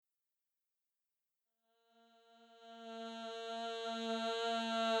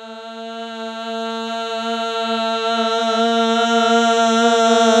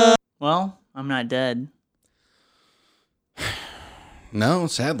I'm not dead. No,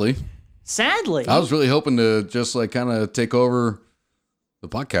 sadly. Sadly. I was really hoping to just like kind of take over the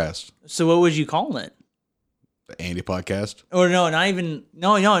podcast. So what would you call it? The Andy podcast. Or no, not even.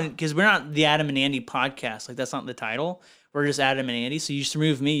 No, because we're not the Adam and Andy podcast. Like, that's not the title. We're just Adam and Andy. So you just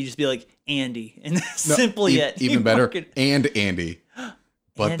remove me. You just be like Andy. And simply it. Even better. And Andy.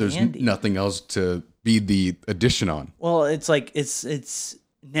 But And there's Andy. nothing else to be the addition on. Well, it's like, it's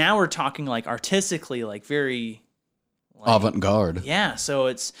now we're talking like artistically, like very. Like, Avant-garde. Yeah. So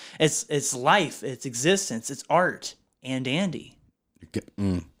it's life, it's existence, it's art, and Andy.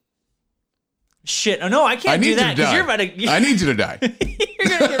 Shit. Oh, no, I can't do that because you're about to. I need you to die. You're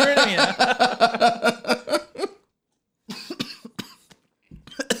going to get rid of me now.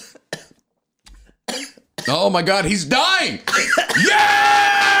 Oh my God, he's dying!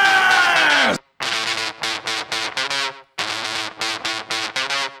 Yes!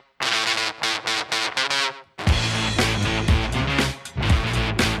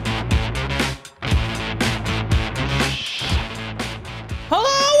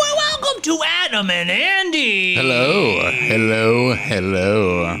 Hello and welcome to Adam and Andy. Hello.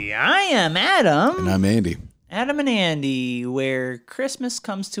 I am Adam. And I'm Andy. Adam and Andy, where Christmas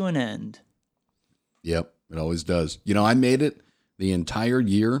comes to an end. Yep, it always does. You know, I made it the entire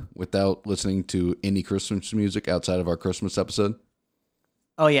year without listening to any Christmas music outside of our Christmas episode.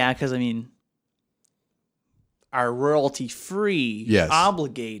 Oh, yeah, because, I mean, our royalty-free, Yes.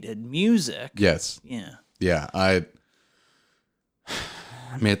 obligated music. Yes. Yeah. Yeah, I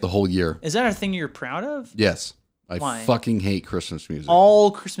made it the whole year. Is that a thing you're proud of? Yes. I Why? fucking hate Christmas music. All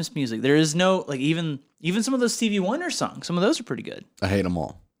Christmas music. There is no, like, even some of those Stevie Wonder songs, some of those are pretty good. I hate them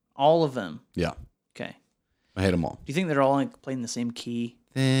all. All of them. Yeah, Okay. I hate them all. Do you think they're all like playing the same key?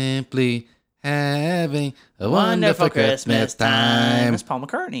 Simply having a wonderful Christmas time. That's Paul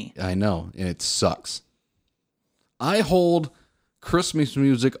McCartney. I know, and it sucks. I hold Christmas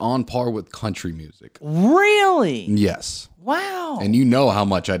music on par with country music. Really? Yes. Wow. And you know how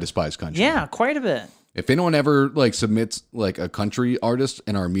much I despise country. Yeah, quite a bit. If anyone ever like submits like a country artist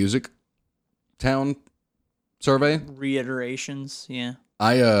in our music town survey, Reiterations, yeah.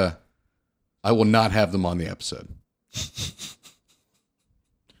 I will not have them on the episode.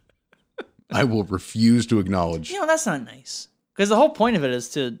 I will refuse to acknowledge. You know, that's not nice. Because the whole point of it is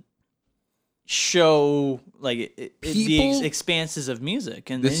to show like the People- expanses of music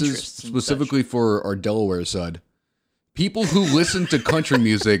and This the is interests and specifically for our Delaware side. People who listen to country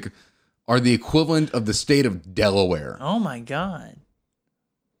music are the equivalent of the state of Delaware. such. Oh my God.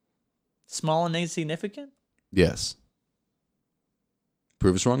 Small and insignificant? Yes.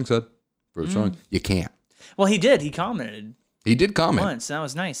 Prove us wrong, Sud. Prove us wrong. You can't. Well, he did. He commented He did comment. once. That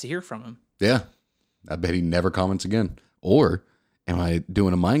was nice to hear from him. Yeah. I bet he never comments again. Or am I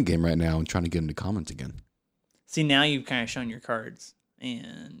doing a mind game right now and trying to get him to comment again? See, now you've kind of shown your cards.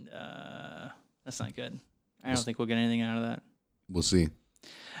 And that's not good. I don't think we'll get anything out of that. We'll see.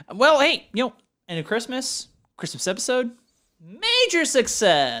 Well, hey, end of Christmas episode, major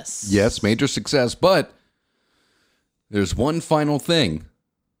success. Yes, major success. But there's one final thing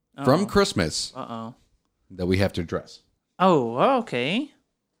from Christmas Uh-oh. that we have to address. Oh, okay.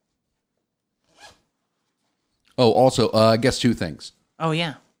 Oh, also, I guess two things. Oh,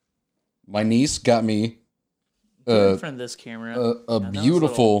 yeah. My niece got me In front of this camera. a Yeah, that was a little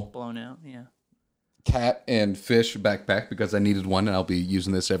beautiful blown out, yeah. cat and fish backpack because I needed one, and I'll be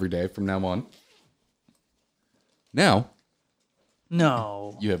using this every day from now on. Now,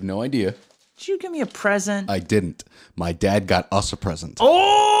 No. you have no idea. Did you give me a present? I didn't. My dad got us a present.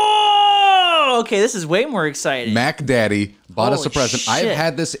 Oh! Okay, this is way more exciting. Mac Daddy bought us a Holy present. I've shit.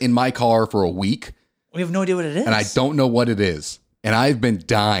 had this in my car for a week, We have no idea what it is. and I don't know what it is. And I've been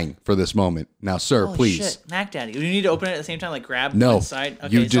dying for this moment. Now, sir, Holy please. shit. Mac Daddy. Do you need to open it at the same time? Like grab No. one side? Okay,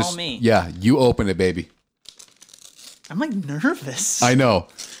 you it's just, all me. Yeah, you open it, baby. I'm like nervous. I know.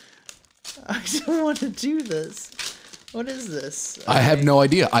 I don't want to do this. What is this? I have no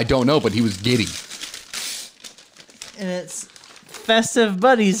idea. I don't know, but he was giddy. And it's Festive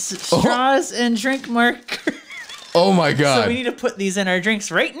Buddies, straws and drink marker. Oh my So God. we need to put these in our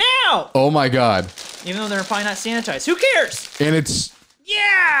drinks right now. Oh my God. Even though they're probably not sanitized. Who cares? And it's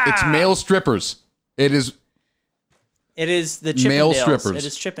Yeah. male strippers. It is. It is the Chippendales. Male strippers. It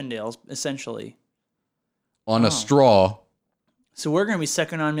is Chippendales, essentially. On a straw. So we're going to be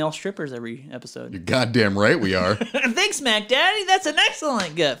sucking on male strippers every You're episode. goddamn right we are. Thanks, Mac Daddy. That's an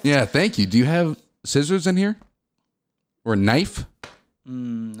excellent gift. Yeah, thank you. Do you have scissors in here? Or a knife?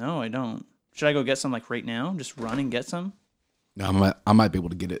 No, I don't. Should I go get some like right now? Just run and get some? No, I might be able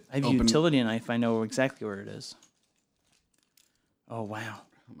to get it. I have a open. utility knife. I know exactly where it is. Oh, wow.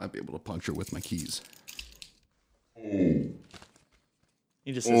 I might be able to puncture with my keys.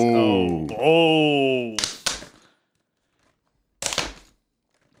 He just says, oh.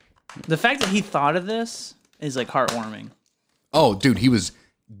 The fact that he thought of this is like heartwarming. Oh, dude, he was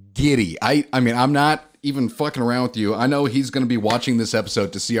giddy. I mean, I'm not even fucking around with you. I know he's going to be watching this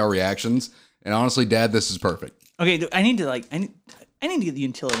episode to see our reactions. And honestly, Dad, this is perfect. Okay, I need to get the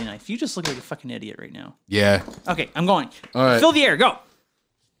utility knife. You just look like a fucking idiot right now. Yeah. Okay, I'm going. All right. Fill the air. Go.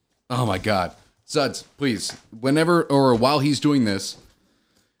 Oh my God. Suds, please. Whenever or while he's doing this,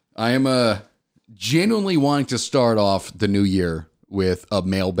 I am genuinely wanting to start off the new year with a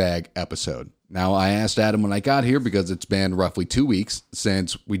mailbag episode. Now, I asked Adam when I got here because it's been roughly 2 weeks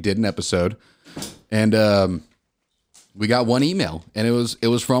since we did an episode. And we got one email, and it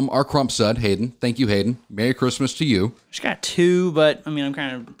was from our crump stud, Hayden. Thank you, Hayden. Merry Christmas to you. Just got two, but I mean, I'm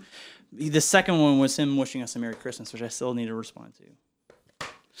kind of... The second one was him wishing us a Merry Christmas, which I still need to respond to.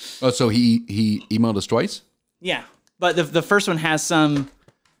 Oh, so he emailed us twice? Yeah, but the first one has some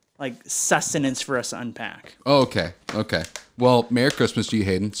like sustenance for us to unpack. Oh, okay. Well, Merry Christmas to you,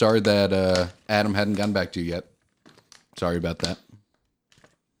 Hayden. Sorry that Adam hadn't gotten back to you yet. Sorry about that.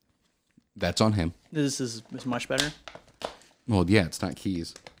 That's on him. This is much better. Well, yeah, it's not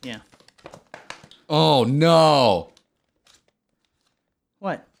keys. Yeah. Oh no!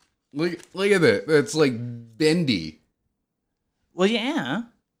 What? Look at it. It's like bendy. Well, yeah.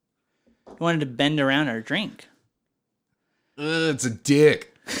 He wanted to bend around our drink. It's a dick.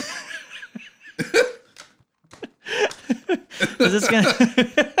 Is this gonna? I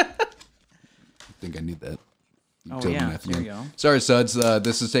think I need that. Oh yeah, there you go. Sorry, Suds.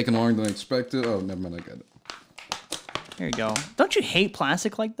 This is taking longer than I expected. Oh, never mind. I got it. There you go. Don't you hate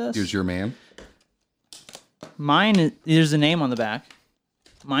plastic like this? Here's your man. Mine is. There's a name on the back.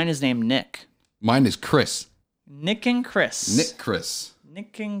 Mine is named Nick. Mine is Chris. Nick and Chris.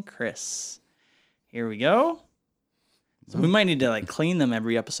 Nick and Chris. Here we go. So we might need to like clean them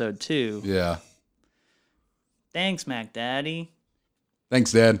every episode too. Yeah. Thanks, Mac Daddy.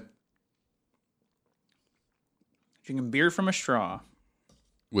 Thanks, Dad. Drinking beer from a straw.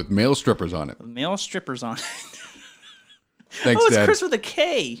 With male strippers on it. With male strippers on it. Thanks, it's Dad. Chris with a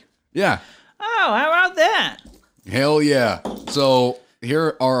K. Yeah. Oh, how about that? Hell yeah. So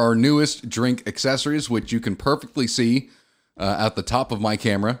here are our newest drink accessories, which you can perfectly see at the top of my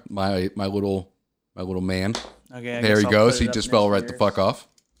camera. My little man. Okay. There he goes. He just fell right the fuck off.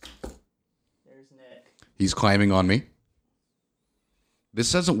 There's Nick. He's climbing on me.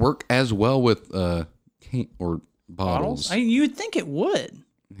 This doesn't work as well with can or bottles. You would think it would.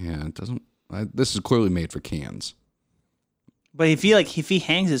 Yeah, it doesn't. This is clearly made for cans. But if he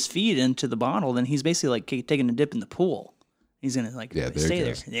hangs his feet into the bottle, then he's basically like taking a dip in the pool. He's gonna like stay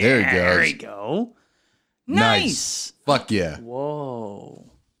there. There he goes. There you go. Nice. Fuck yeah. Whoa.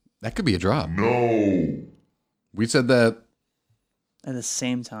 That could be a drop. No. We said that at the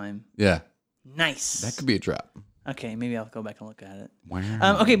same time. Yeah. Nice. That could be a drop. Okay, maybe I'll go back and look at it.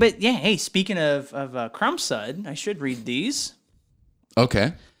 Wow. Okay, but yeah, hey, speaking of Crumb Sud, I should read these.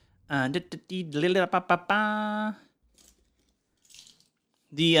 Okay. The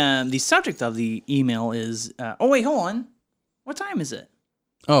subject of the email is oh wait, hold on. What time is it?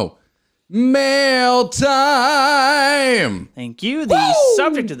 Oh. Mail time. Thank you. The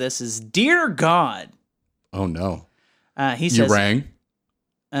subject of this is Dear God. Oh no. He says you rang?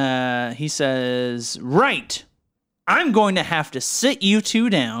 He says, right. I'm going to have to sit you two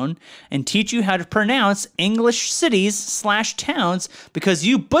down and teach you how to pronounce English cities/towns because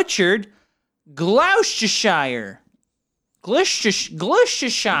you butchered Gloucestershire.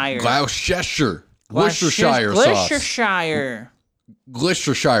 Gloucestershire.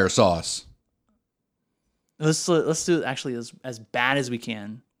 Gloucestershire sauce. Let's do it actually as bad as we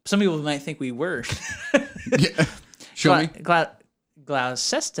can. Some people might think we were. Yeah. Show me.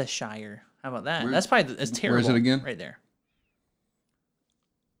 Gloucestershire. How about that? That's probably that's terrible. Where is it again? Right there.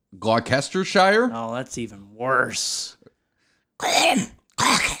 Gloucestershire? Oh, that's even worse.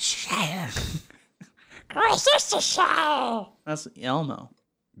 Gloucestershire. Gloucestershire. That's Elmo.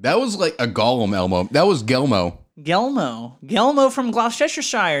 That was like a Gollum Elmo. That was Gelmo. Gelmo from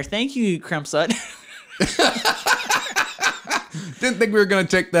Gloucestershire. Thank you, Crumpsut. Didn't think we were going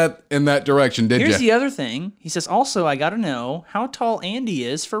to take that in that direction, did you? Here's the other thing. He says, also, I got to know how tall Andy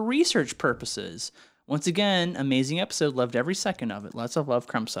is for research purposes. Once again, amazing episode. Loved every second of it. Lots of love,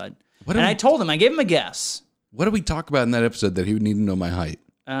 Crumpsud. I told him, I gave him a guess. What did we talk about in that episode that he would need to know my height?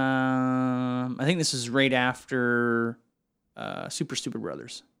 I think this is right after Super Stupid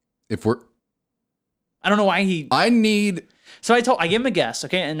Brothers. If we're... I don't know why he. I need. So I gave him a guess,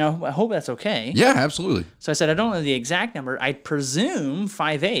 okay, and I hope that's okay. Yeah, absolutely. So I said I don't know the exact number. I presume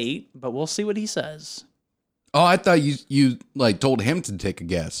 5'8", but we'll see what he says. Oh, I thought you like told him to take a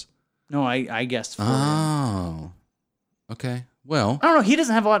guess. No, I guessed 4. Oh, okay. Well, I don't know. He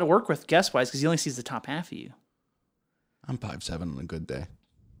doesn't have a lot to work with guess wise because he only sees the top half of you. I'm 5'7" on a good day.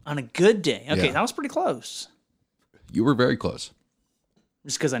 On a good day, okay, Yeah. that was pretty close. You were very close.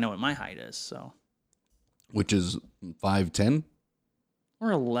 Just because I know what my height is, so. Which is 5'10".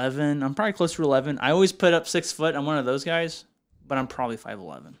 Or 11. I'm probably close to 11. I always put up 6 foot. I'm one of those guys, but I'm probably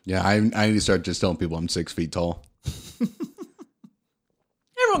 5'11". Yeah, I need to start just telling people I'm 6 feet tall.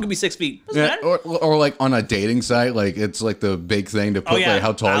 Everyone can be 6 feet. Doesn't Yeah, matter. or like on a dating site, like it's like the big thing to put like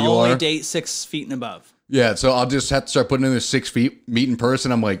how tall I'll you only are. date 6 feet and above. Yeah, so I'll just have to start putting in the 6 feet. Meet in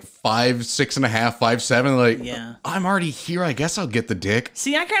person, I'm like 5'6.5", 5'7". Like, Yeah. I'm already here. I guess I'll get the dick.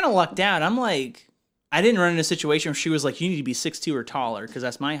 See, I kind of lucked out. I'm like, I didn't run into a situation where she was like, you need to be 6'2" or taller because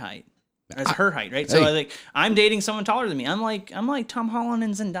that's my height. That's her height, right? So Hey. like, I'm dating someone taller than me. I'm like Tom Holland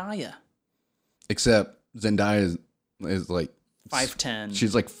and Zendaya. Except Zendaya is like 5'10".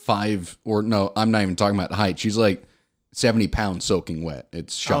 She's like 5 or no, I'm not even talking about height. She's like 70 pounds soaking wet.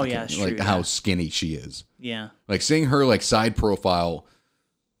 It's shocking. yeah, it's like true, how yeah. skinny she is. Yeah. Like seeing her like side profile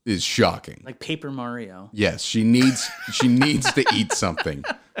is shocking. Like Paper Mario. Yes, she needs to eat something.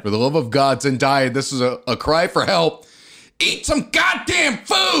 For the love of God, Zendaya, this is a cry for help. Eat some goddamn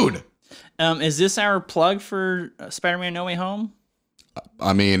food. Is this our plug for Spider-Man No Way Home?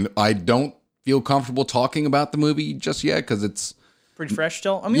 I mean, I don't feel comfortable talking about the movie just yet because it's Pretty fresh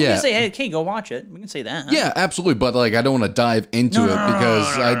still? I mean, we Yeah. can say, hey, okay, go watch it. We can say that. yeah, absolutely. But like, I don't want to dive into it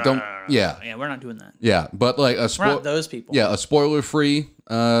because I don't. Yeah, Yeah, we're not doing that. yeah. But like a We're not those people. yeah, a spoiler free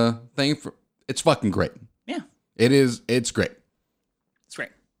thing. It's fucking great. Yeah. It is. It's great. It's great.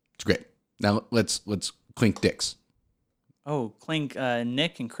 It's great. Now let's clink dicks. Oh, Clink,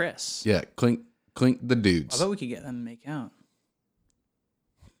 Nick, and Chris. Yeah, clink the I dudes. bet we could get them to make out.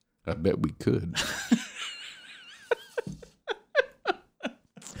 I bet we could.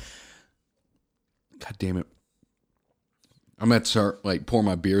 God damn it! I'm gonna start like pour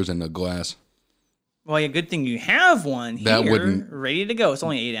my beers in a glass. Well, yeah, good thing you have one here, That wouldn't- ready to go. It's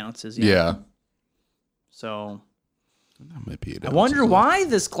only 8 ounces. Yeah. So That might be it. I wonder why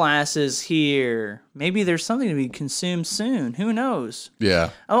this glass is here. Maybe there's something to be consumed soon. Who knows?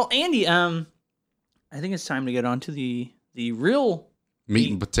 Yeah. Oh, Andy, I think it's time to get on to the real Meat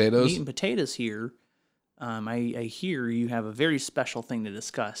and potatoes. meat and potatoes here. I hear you have a very special thing to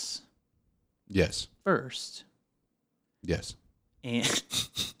discuss Yes. first. Yes. And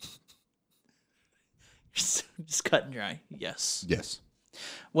just cut and dry. Yes. Yes.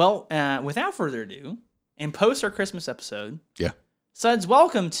 Well, without further ado, and post our Christmas episode, Yeah. Suds,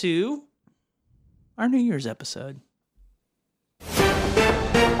 welcome to our New Year's episode.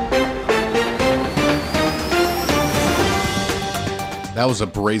 That was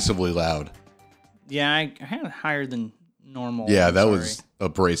abrasively loud. Yeah, I had it higher than normal. Yeah, I'm that sorry. was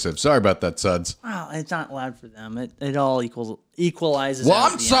abrasive. Sorry about that, Suds. Wow, it's not loud for them. It all equalizes. Well, out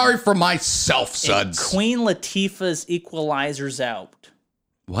I'm at the sorry end. for myself, And Suds. Queen Latifah's equalizers out.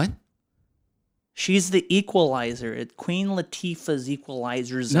 What? She's the equalizer. Queen Latifah's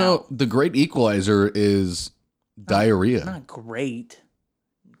equalizers No, out. the great equalizer is diarrhea. Not great.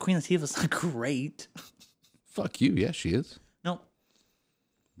 Queen Latifah's not great. Fuck you. Yeah, she is. No.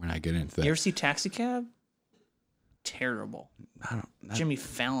 We're not getting into that. You ever see Taxi Cab? Terrible. I don't. Not, Jimmy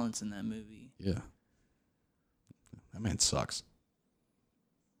Fallon's in that movie. yeah. That man sucks.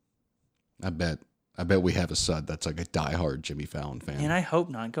 I bet we have a Sud that's like a diehard Jimmy Fallon fan. And I hope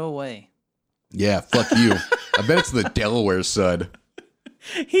not. Go away. Yeah, fuck you. I bet it's the Delaware Sud.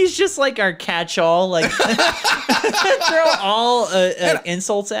 He's just like our catch-all. Like throw all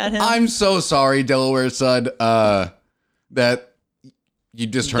insults at him. I'm so sorry, Delaware Sud, that you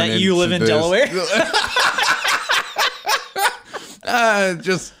just turned That you live in Delaware?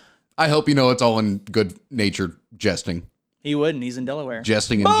 I hope you know it's all in good natured jesting. He wouldn't. He's in Delaware.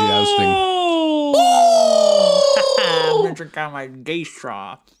 Jesting and jousting. I'm gonna drink out my gay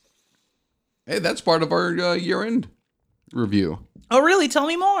straw. Hey, that's part of our year-end review. Oh, really? Tell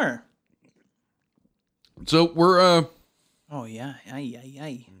me more. So we're Oh yeah,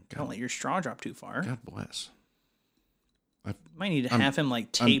 ay. Don't let your straw drop too far. God bless. Might need to have him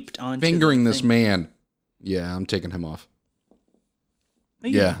like taped on. Fingering this man. Yeah, I'm taking him off.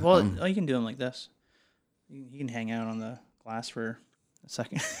 Yeah, Well, you can do him like this. You can hang out on the glass for a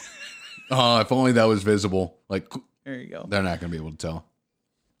second. Oh, if only that was visible. Like, There you go. they're not going to be able to tell.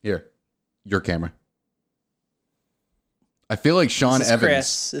 Here, your camera. I feel like Sean This is Evans.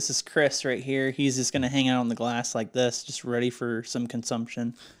 Chris. This is Chris right here. He's just gonna hang out on the glass like this, just ready for some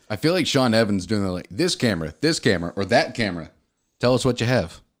consumption. I feel like Sean Evans doing like this camera, or that camera. Tell us what you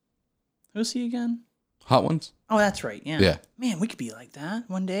have. Who's he again? Hot Ones? Oh, that's right. Yeah. Yeah. Man, we could be like that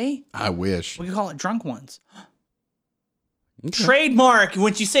one day. I wish. We could call it Drunk Ones. Okay. Trademark.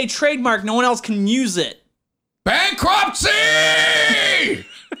 Once you say trademark, no one else can use it. Bankruptcy!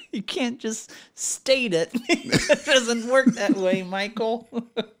 You can't just state it. It doesn't work that way, Michael.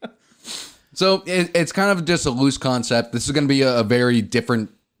 So it's kind of just a loose concept. This is going to be a very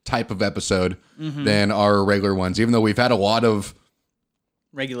different type of episode than our regular ones, even though we've had a lot of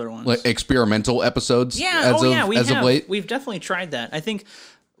Regular ones. like experimental episodes. Yeah, we as have. of late. We've definitely tried that. I think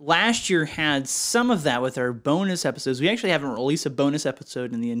last year had some of that with our bonus episodes. We actually haven't released a bonus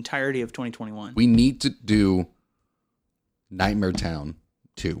episode in the entirety of 2021. We need to do Nightmare Town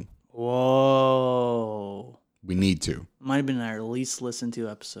 2. Whoa. We need to. Might have been our least listened to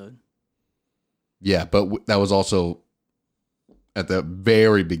episode. Yeah, but that was also at the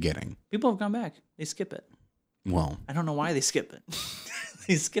very beginning. People have gone back. They skip it. Well, I don't know why they skip it.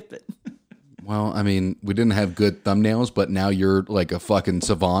 They skip it. I mean, we didn't have good thumbnails, but now you're like a fucking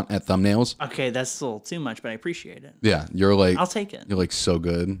savant at thumbnails. Okay, that's a little too much, but I appreciate it. Yeah, you're like I'll take it. You're like so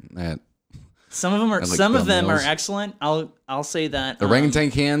good at Some of them are like some of them are thumbnails. excellent. I'll say that. the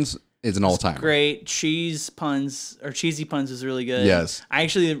orangutan cans is an all time. Great cheesy puns is really good. Yes. I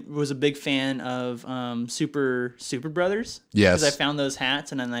actually was a big fan of Super Brothers. Yes. Because I found those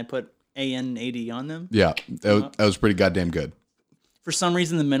hats and then I put ANAD on them. Yeah, that was pretty goddamn good. For some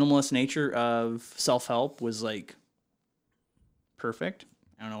reason, the minimalist nature of self-help was like perfect.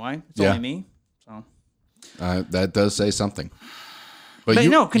 I don't know why. It's only me. So That does say something. But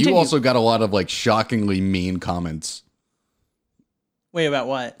no, you continue. also got a lot of like shockingly mean comments Wait, about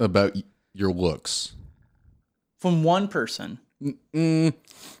what? about your looks. From one person.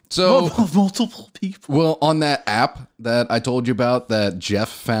 So, Multiple people. well, on that app that I told you about that Jeff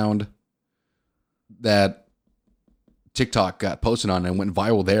found that TikTok got posted on and went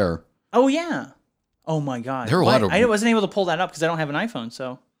viral there. Oh, yeah. Oh, my God. There are a lot of- I wasn't able to pull that up because I don't have an iPhone,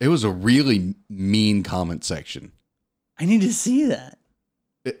 so It was a really mean comment section. I need to see that.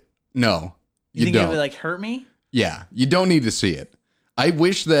 No, You think it don't. would, like, hurt me? Yeah, you don't need to see it. I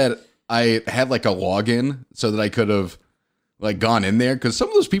wish that I had like a login so that I could have like gone in there because some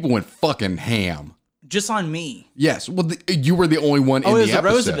of those people went fucking ham. Just on me. Yes, well, you were the only one in it the was a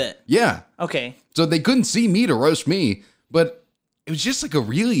episode. roast a bit. Yeah, Okay. so they couldn't see me to roast me, but it was just like a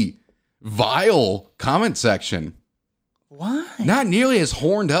really vile comment section. Why? Not nearly as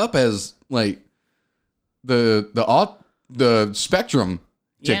horned up as like the Spectrum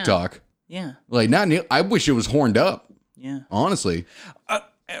Yeah. TikTok. Yeah. Like not near. I wish it was horned up. Yeah. Honestly.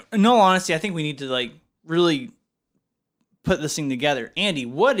 In all honesty, I think we need to, like, really put this thing together. Andy,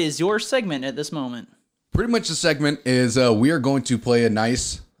 what is your segment at this moment? Pretty much the segment is we are going to play a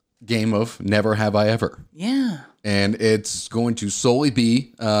nice game of Never Have I Ever. Yeah. And it's going to solely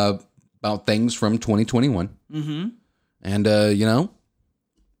be about things from 2021. Mm-hmm. And,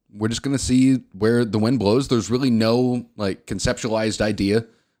 we're just going to see where the wind blows. There's really no, like, conceptualized idea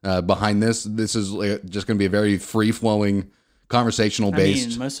behind this. This is just going to be a very free-flowing, conversational based. I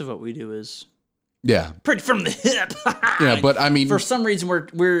mean, most of what we do is Yeah. pretty from the hip. Yeah, but I mean, For some reason,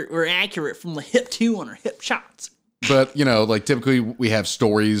 we're accurate from the hip too on our hip shots. but like typically we have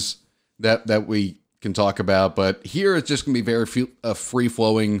stories that we can talk about, but here it's just gonna be very free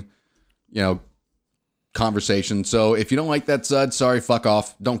flowing, conversation. So if you don't like that, Sud, sorry, fuck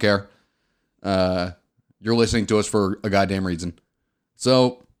off. Don't care. You're listening to us for a goddamn reason.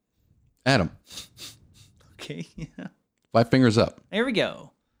 So, Adam, Okay. Yeah. 5 fingers up. There we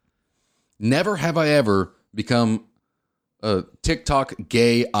go. Never have I ever become a TikTok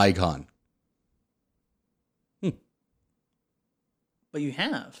gay icon. But you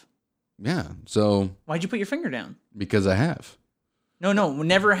have. Yeah. So Why'd you put your finger down? because I have. No.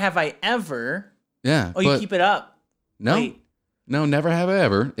 Never have I ever. Yeah. Oh, you keep it up. No. Wait. No, never have I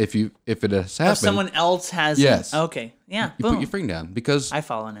ever. If it has happened, If someone else has. Yes. Okay. Yeah. you boom. put your finger down because I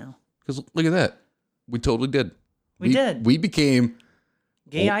follow now. look at that. We totally did. We did. We became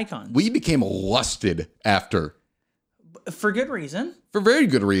Gay icons. we became lusted after For good reason. for very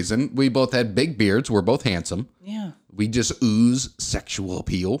good reason. We both had big beards. We're both handsome. Yeah. We just ooze sexual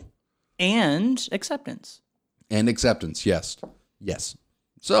appeal And acceptance. and acceptance. Yes. Yes.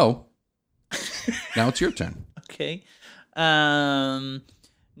 So now it's your turn. Okay.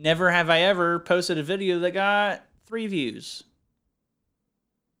 Never have I ever posted a video that got 3 views.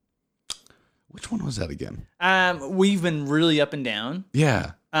 Which one was that again? We've been really up and down.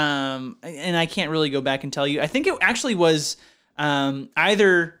 Yeah. And I can't really go back and tell you. I think it actually was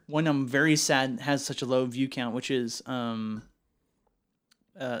either one I'm very sad has such a low view count, which is Slumdog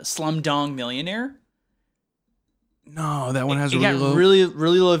Millionaire. No, that one has It really got low.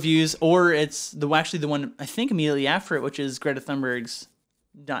 really low views, or it's actually the one I think immediately after it, which is Greta Thunberg's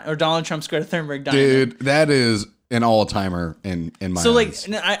or Donald Trump's Greta Thunberg dying. Dude, that is an all timer in my So eyes.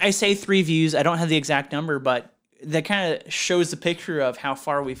 I say 3 views. I don't have the exact number, but that kind of shows the picture of how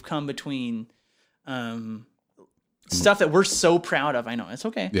far we've come between stuff that we're so proud of. I know it's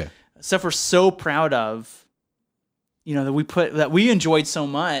okay. Yeah. Stuff we're so proud of. That we enjoyed so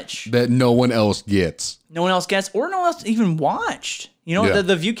much. That no one else gets. No one else gets, or no one else even watched. Yeah.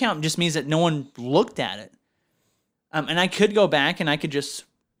 The view count just means that no one looked at it. And I could go back and I could just,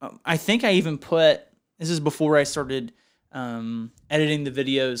 I think I even put, this is before I started editing the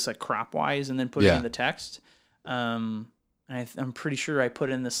videos like crop wise and then putting in the text. And I'm pretty sure I put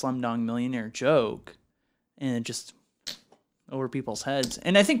in the Slumdog Millionaire joke and it just over people's heads.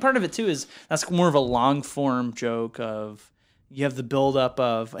 And I think part of it too is that's more of a long form joke of, you have the buildup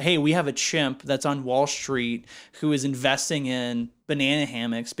of, hey, we have a chimp that's on Wall Street who is investing in banana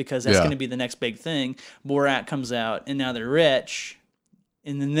hammocks because that's going to be the next big thing. Borat comes out, and now they're rich.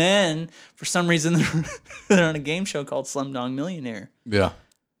 And then, for some reason, they're on a game show called Slumdog Millionaire. Yeah.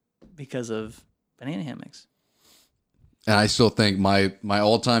 Because of banana hammocks. And I still think my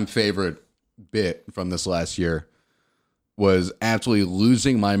all-time favorite bit from this last year was absolutely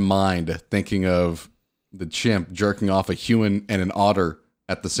losing my mind thinking of the chimp jerking off a human and an otter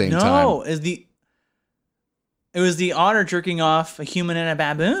at the same time. No, it was the otter jerking off a human and a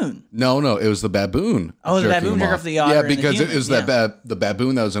baboon. No, it was the baboon. Oh, the baboon jerked off the otter. Yeah, and the because human. it was the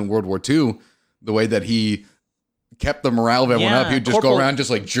baboon that was in World War II. The way that he kept the morale of everyone up, he'd just go around just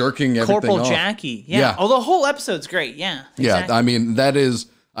like jerking everything Corporal off. Jackie. Yeah. Oh, the whole episode's great. Yeah. Exactly. Yeah, I mean, that is,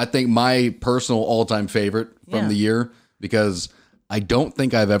 I think, my personal all-time favorite from the year because I don't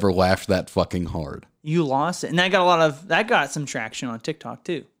think I've ever laughed that fucking hard. You lost it. And that got some traction on TikTok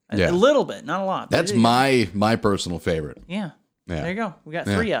too. Yeah. A little bit, not a lot. That's my personal favorite. Yeah. Yeah. There you go. We got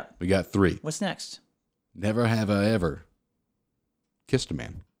 3 up. We got 3. What's next? Never have I ever kissed a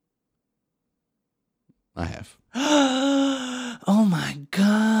man. I have. Oh my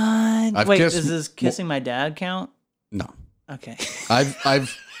God. I've Wait, kissed- does this kissing my dad count? No. Okay.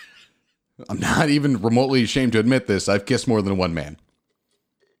 I'm not even remotely ashamed to admit this. I've kissed more than one man.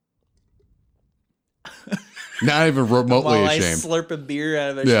 Not even remotely While ashamed. I slurp a beer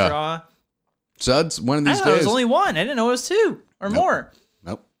out of a Yeah. straw. Suds, one of I these thought it days. was only one. I didn't know it was 2 or more.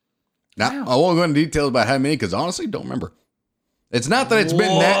 Nope. Now, I won't go into details about how many because honestly, don't remember. It's not that it's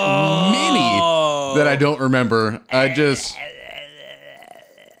been that many that I don't remember. I just.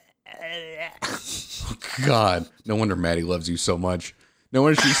 Oh, God. No wonder Maddie loves you so much. No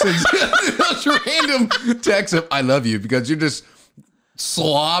wonder she sends those random texts of I love you because you're just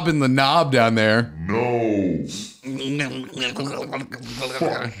slobbing the knob down there. No.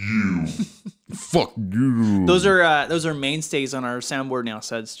 Fuck you. Fuck you. Those are mainstays on our soundboard now,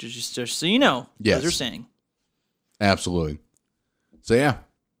 so it's just so you know. Yes. Those are saying. Absolutely. So yeah,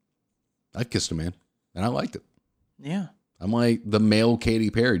 I kissed a man and I liked it. Yeah. I'm like the male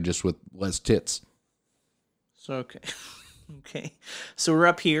Katy Perry, just with less tits. So okay. Okay. So we're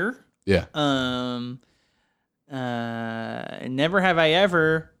up here. Yeah. Never have I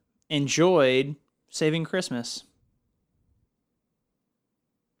ever enjoyed Saving Christmas.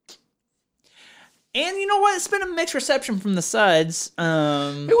 And you know what? It's been a mixed reception from the Suds.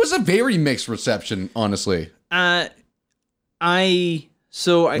 It was a very mixed reception, honestly. We got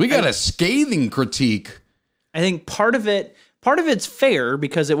a scathing critique. I think part of it's fair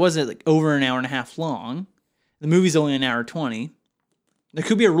because it wasn't like over an hour and a half long. The movie's only an hour 20. There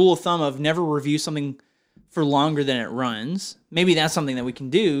could be a rule of thumb of never review something for longer than it runs. Maybe that's something that we can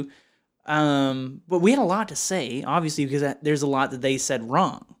do. But we had a lot to say, obviously, because there's a lot that they said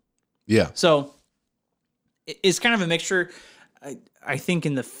wrong. Yeah. So it's kind of a mixture. I think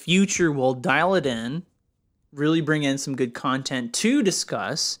in the future we'll dial it in, really bring in some good content to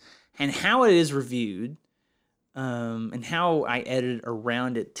discuss and how it is reviewed, and how I edit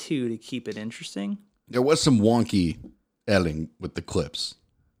around it too to keep it interesting. There was some wonky editing with the clips.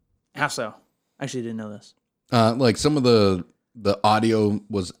 How so? I actually didn't know this. Like some of the audio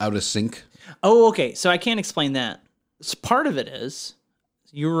was out of sync. Oh, okay. So I can't explain that. So part of it is,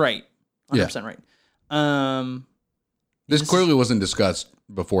 you're right. 100% right. This clearly wasn't discussed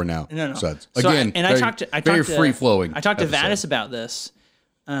before now. No. Suds. So Again, I very, talked to very free flowing. I talked to Vaddis about this.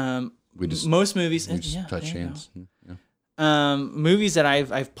 We just Most movies, touch hands. Yeah. movies that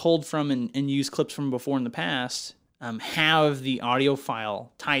I've pulled from and used clips from before in the past, have the audio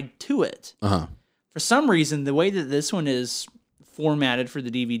file tied to it. Uh-huh. For some reason, the way that this one is formatted for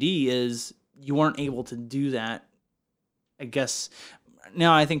the DVD is you weren't able to do that. I guess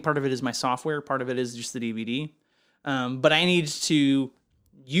now I think part of it is my software, part of it is just the DVD. But I need to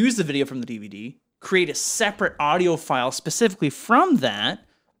use the video from the DVD, create a separate audio file specifically from that,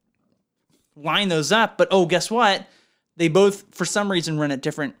 line those up. But oh, guess what? They both, for some reason, run at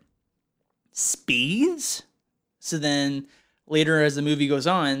different speeds. So then later as the movie goes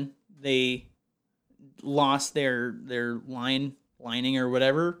on, they lost their lining or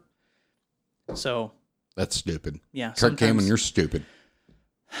whatever. So That's stupid. yeah, Kirk Cameron, sometimes you're stupid.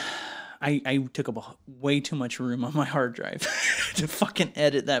 I took up way too much room on my hard drive to fucking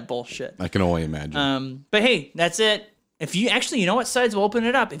edit that bullshit. I can only imagine. But hey, that's it. If you actually, you know what, Sides, we'll open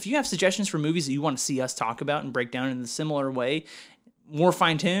it up. If you have suggestions for movies that you want to see us talk about and break down in a similar way, more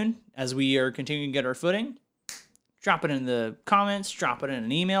fine-tuned as we are continuing to get our footing, drop it in the comments, drop it in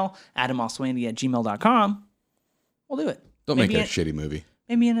an email, adamoswandy@gmail.com. We'll do it. Don't Maybe make it a shitty movie.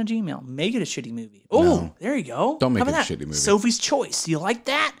 Maybe in a Gmail. Make it a shitty movie. Oh, No. there you go. Don't make How about it a that? shitty movie. Sophie's Choice. You like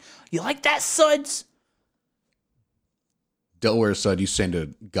that? You like that, Suds? Delaware said you send a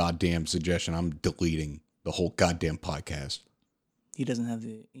goddamn suggestion, I'm deleting the whole goddamn podcast. He doesn't have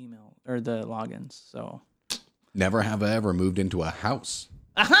the email or the logins, so. Never have I ever moved into a house.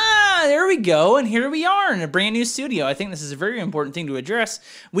 Aha! There we go. And here we are in a brand new studio. I think this is a very important thing to address.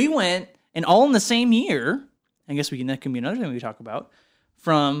 We went, and all in the same year, I guess that can be another thing we talk about,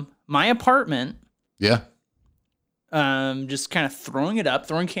 from my apartment, Yeah. just kind of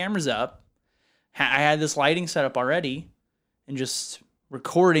throwing cameras up. I had this lighting set up already, and just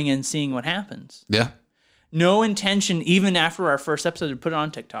recording and seeing what happens. Yeah. No intention, even after our first episode, to put it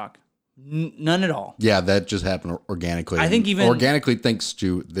on TikTok. None at all. Yeah, that just happened organically. I think even organically thanks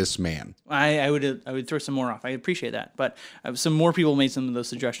to this man. I would throw some more off. I appreciate that, but some more people made some of those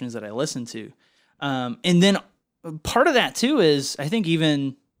suggestions that I listened to, and then part of that too is I think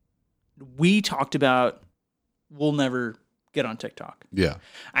even we talked about we'll never get on TikTok. Yeah.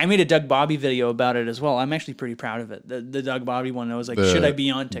 I made a Doug Bobby video about it as well. I'm actually pretty proud of it. The Doug Bobby one. I was like, should I be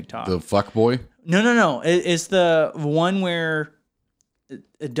on TikTok? The fuck boy? No. It's the one where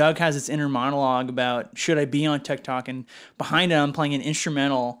Doug has this inner monologue about should I be on TikTok, and behind it I'm playing an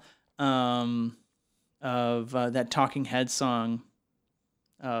instrumental of that Talking Heads song.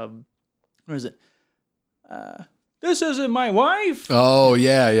 What is it? This isn't my wife. Oh,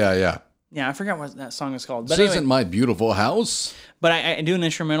 yeah. Yeah, I forgot what that song is called. But This anyway, isn't my beautiful house. but I do an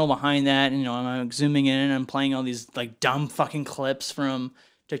instrumental behind that, and you know I'm zooming in and I'm playing all these like dumb fucking clips from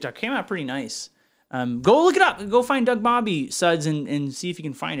TikTok. Came out pretty nice. Go look it up. Go find Doug Bobby Suds and see if you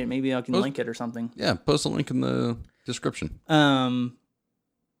can find it. Maybe I can link it or something. Yeah, post a link in the description.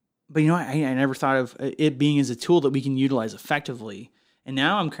 But you know, I never thought of it being as a tool that we can utilize effectively. And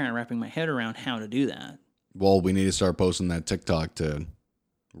now I'm kind of wrapping my head around how to do that. Well, we need to start posting that TikTok to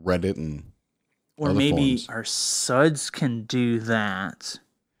Reddit and Or other maybe forums. our Suds can do that.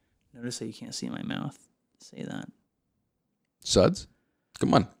 Notice that you can't see my mouth say that. Suds,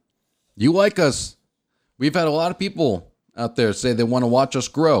 come on. You like us. We've had a lot of people out there say they want to watch us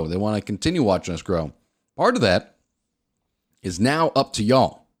grow. They want to continue watching us grow. Part of that is now up to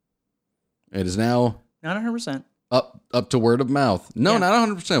y'all. It is now Not 100%. up to word of mouth. No, Yeah. not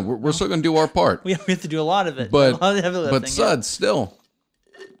 100%. We're still going to do our part. We have to do a lot of it. But a lot of heavy lifting, but Suds, still,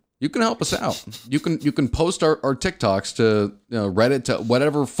 you can help us out. You can post our TikToks to Reddit, to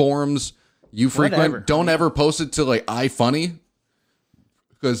whatever forums you frequent. Whatever. Don't ever post it to like iFunny,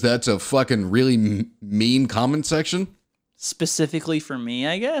 because that's a fucking really mean comment section. Specifically for me,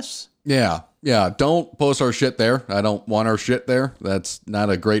 I guess. Yeah. Don't post our shit there. I don't want our shit there. That's not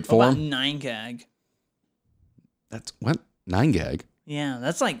a great What about forum. 9gag? That's what 9gag. Yeah,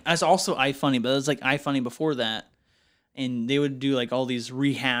 that's also iFunny, but it's like iFunny before that. And they would do like all these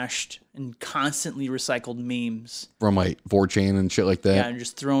rehashed and constantly recycled memes. From like 4chan and shit like that. Yeah, and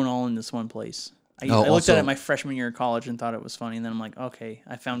just thrown all in this one place. I Oh, looked also- at it my freshman year of college and thought it was funny. And then I'm like, okay.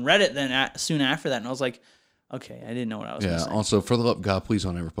 I found Reddit then soon after that. And I was like, okay, I didn't know what I was Yeah. missing. Also, for the love of God, please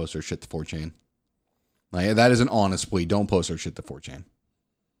don't ever post our shit to 4chan. Like, that is an honest plea. Don't post our shit to 4chan.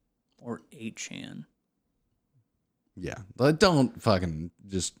 Or 8chan. Yeah. But don't fucking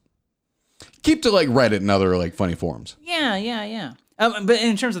just keep to like Reddit and other like funny forums. Yeah. But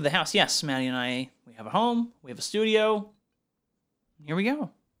in terms of the house, yes, Maddie and I, we have a home, we have a studio. Here we go.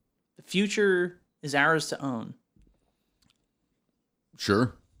 The future is ours to own.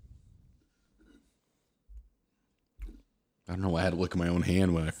 Sure. I don't know. I had to look at my own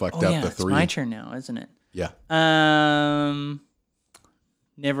hand when I fucked up the it's 3. my turn now, isn't it? Yeah.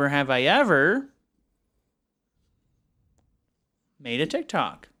 Never have I ever made a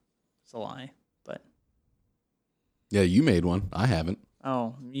TikTok. It's a lie, but Yeah, you made one. I haven't.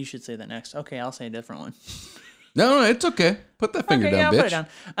 oh, you should say that next. Okay, I'll say a different one. No, it's okay. Put that finger Okay, down, yeah, bitch.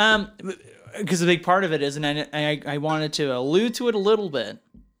 I'll put it down. Because a big part of it is, and I wanted to allude to it a little bit,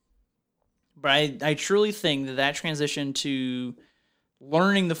 but I truly think that transition to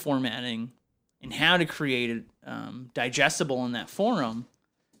learning the formatting and how to create it digestible in that forum.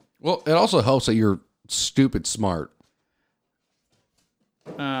 Well, it also helps that you're stupid smart.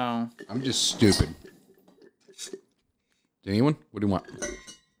 Oh, I'm just stupid. Anyone? What do you want?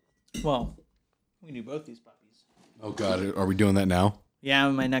 well, we can do both these puppies. Oh God, are we doing that now? Yeah,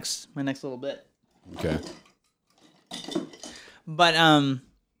 my next little bit. Okay. But Ugh.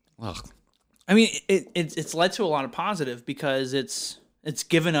 I mean, it's led to a lot of positive because it's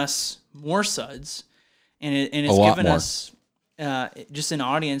given us more suds, and it's lot given more. us just an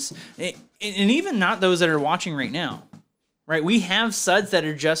audience, and even not those that are watching right now, right? We have suds that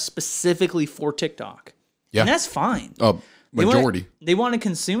are just specifically for TikTok, Yeah. and that's fine. Oh, majority. They want to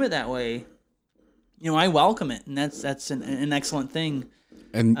consume it that way. You know, I welcome it, and that's an excellent thing.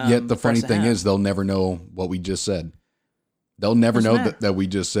 And yet the for us funny to thing have. is they'll never know what we just said. They'll never Doesn't know matter. that we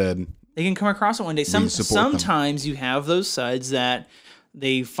just said, They can come across it one day. support them. Sometimes you have those suds that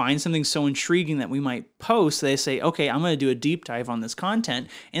they find something so intriguing that we might post. They say, okay, I'm going to do a deep dive on this content.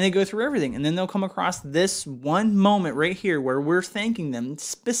 And they go through everything. And then they'll come across this one moment right here where we're thanking them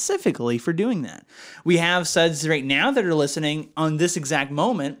specifically for doing that. We have suds right now that are listening on this exact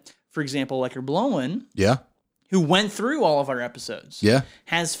moment. For example, like your Blowin, yeah, who went through all of our episodes. yeah.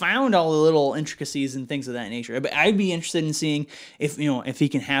 Has found all the little intricacies and things of that nature. But I'd be interested in seeing if he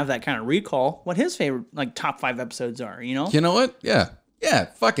can have that kind of recall, what his favorite top 5 episodes are, you know? You know what? Yeah. Yeah,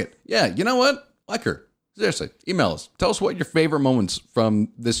 fuck it. Yeah, you know what? Like her. Seriously, email us. Tell us what your favorite moments from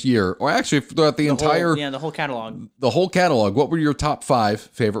this year, or actually throughout the entire, the whole catalog. the whole catalog. What were your top 5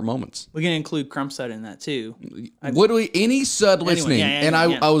 favorite moments? We can include Crump Sud in that too. Literally any sud listening. yeah, and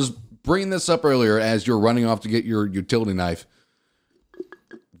yeah. I was bringing this up earlier as you're running off to get your utility knife.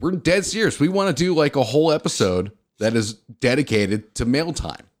 We're dead serious. We want to do like a whole episode that is dedicated to mail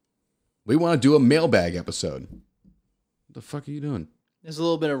time. We want to do a mailbag episode. What the fuck are you doing? There's a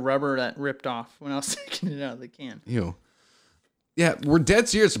little bit of rubber that ripped off when I was taking it out of the can. Ew. Yeah, we're dead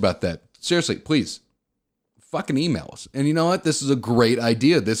serious about that. Seriously, please. Fucking email us. And you know what? This is a great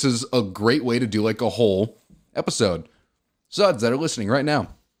idea. This is a great way to do like a whole episode. Suds that are listening right now,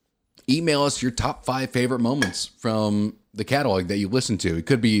 email us your top 5 favorite moments from the catalog that you listen to. It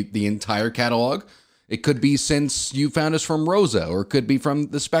could be the entire catalog. It could be since you found us from Rosa, or it could be from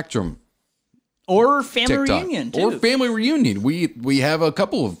the Spectrum. Or family TikTok. reunion too. Or family reunion. We have a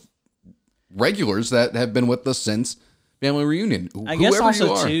couple of regulars that have been with us since family reunion. I guess Whoever you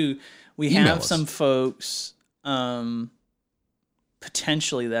also are. too, we email have us. some folks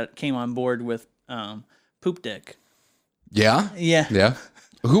potentially that came on board with Poop Dick. Yeah. Yeah. Yeah.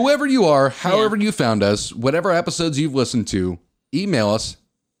 Whoever you are, however you found us, whatever episodes you've listened to, email us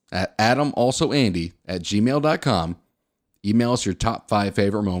at adamalsoandy@gmail.com. Email us your top 5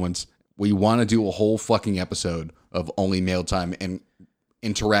 favorite moments. We want to do a whole fucking episode of only mail time and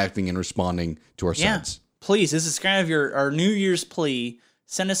interacting and responding to our Yeah. sets. Please, this is kind of our New Year's plea.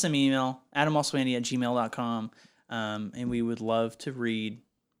 Send us some email, adamalsoandy@gmail.com, and we would love to read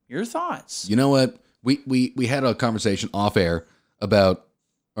your thoughts. You know what? We had a conversation off air about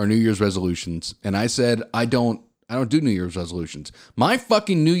our New Year's resolutions, and I said I don't do New Year's resolutions. My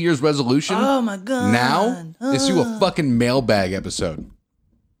fucking New Year's resolution Oh my god! now is to do a fucking mailbag episode.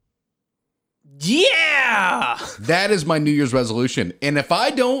 Yeah. That is my New Year's resolution. And if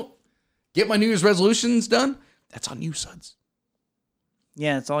I don't get my New Year's resolutions done, that's on you, Suds.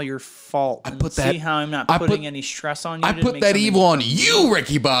 Yeah, it's all your fault. I And put that- See how I'm not I putting put- any stress on you. I to put make that something- evil on you,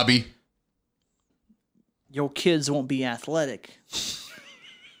 Ricky Bobby. Your kids won't be athletic.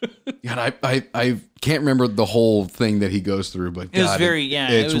 God, I can't remember the whole thing that he goes through, but It was God, very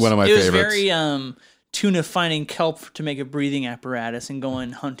it's it was, one of my it was favorites. very tuna finding kelp to make a breathing apparatus and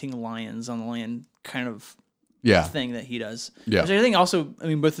going hunting lions on the land kind of yeah, thing that he does. Yeah. Which I think also, I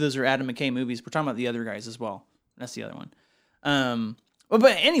mean, both of those are Adam McKay movies. We're talking about the other guys as well. That's the other one.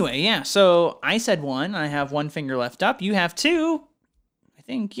 But anyway, yeah. So I said 1. I have 1 finger left up. You have 2. I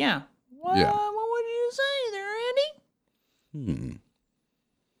think, yeah. What would you say there, Andy?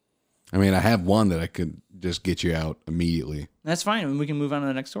 I mean, I have one that I could just get you out immediately. That's fine. And we can move on to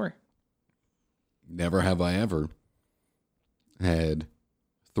the next story. Never have I ever had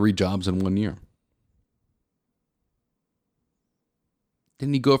 3 jobs in 1 year.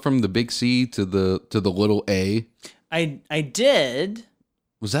 Didn't you go from the big C to the little A? I did.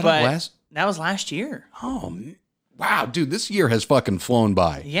 Was that But last? that was last year. Oh, Wow, dude, this year has fucking flown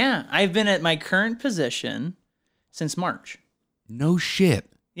by. Yeah, I've been at my current position since March. No shit.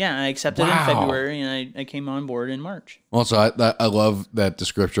 Yeah, I accepted Wow. in February, and I came on board in March. Also, I love that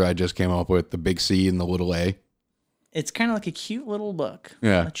descriptor I just came up with, the big C and the little A. It's kind of like a cute little book.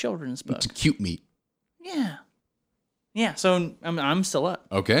 Yeah. A children's book. It's a cute meat. Yeah. Yeah, so I'm still up.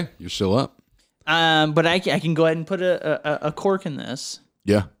 Okay, you're still up. But I can go ahead and put a cork in this.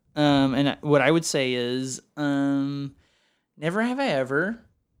 Yeah. And what I would say is, never have I ever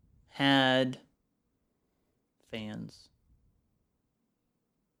had fans.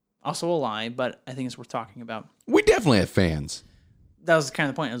 Also a lie, but I think it's worth talking about. We definitely have fans. That was kind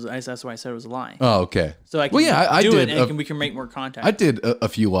of the point. That's why I said it was a lie. Oh, okay. So I can I do did it, and we can make more contact. I did a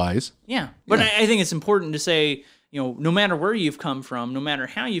few lies. Yeah, but Yeah. I think it's important to say, no matter where you've come from, no matter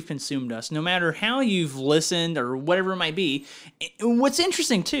how you've consumed us, no matter how you've listened or whatever it might be. What's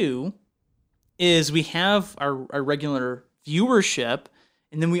interesting too is we have our regular viewership,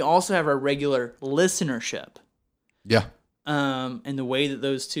 and then we also have our regular listenership. Yeah. And the way that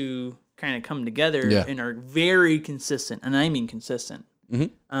those two kind of come together Yeah. and are very consistent, and I mean consistent.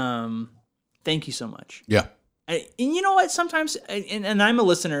 Mhm. Thank you so much. Yeah. And you know what? Sometimes, and I'm a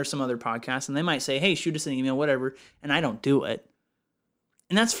listener of some other podcasts, and they might say, "Hey, shoot us an email, whatever," and I don't do it,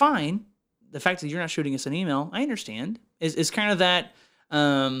 and that's fine. The fact that you're not shooting us an email, I understand, is kind of that,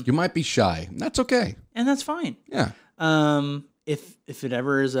 You might be shy. That's okay. and that's fine. Yeah. If it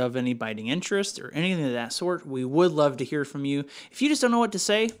ever is of any biting interest or anything of that sort, we would love to hear from you. If you just don't know what to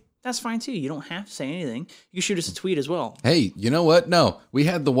say, that's fine too. You don't have to say anything. You can shoot us a tweet as well. Hey, you know what? No, we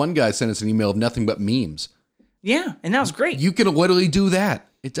had the one guy send us an email of nothing but memes. Yeah, and that was great. You can literally do that.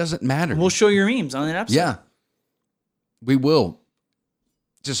 It doesn't matter. We'll show your memes on that episode. Yeah. We will.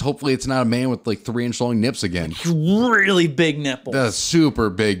 Just hopefully it's not a man with like 3-inch long nips again. Really big nipples. The super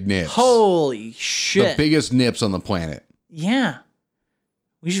big nips. Holy The shit. biggest nips on the planet. Yeah.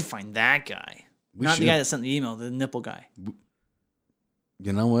 We should find that guy. We Not should. the guy that sent the email, the nipple guy.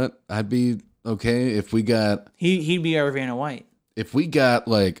 You know what? I'd be okay if we got He'd be our Vanna White.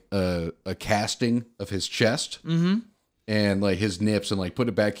 like a casting of his chest and like his nips and like put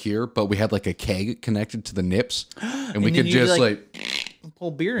it back here, but we had like a keg connected to the nips and we And could then you'd, just like,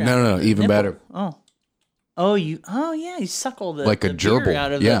 pull beer out. No, of the even nipple. better. Oh, yeah, you suckle the Like a the beer gerbil.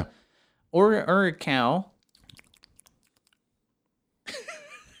 out of Yeah. or a cow.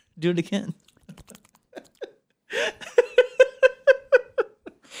 Do it again.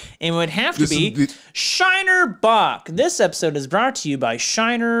 And it would have to This is be the- Shiner Bock. This episode is brought to you by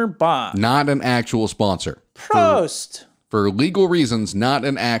Shiner Bock. Not an actual sponsor. Prost. For legal reasons, not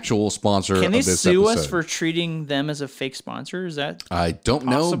an actual sponsor Can of they this sue episode. us for treating them as a fake sponsor? Is that I don't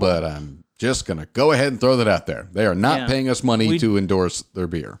know, possible? but I'm just going to go ahead and throw that out there. They are not Yeah. paying us money We- to endorse their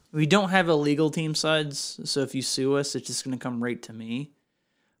beer. we don't have a legal team sides, so if you sue us, it's just gonna come right to me.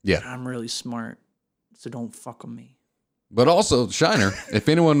 Yeah. I'm really smart, so don't fuck with me. But also, Shiner, if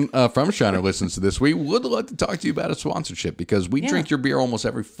anyone from Shiner listens to this, we would love to talk to you about a sponsorship because we Yeah. drink your beer almost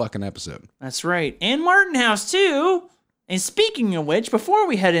every fucking episode. That's right, and Martin House too. And speaking of which, before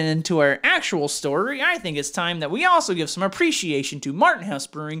we head into our actual story, I think it's time that we also give some appreciation to Martin House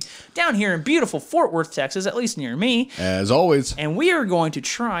Brewing down here in beautiful Fort Worth, Texas, at least near me. As always. And we are going to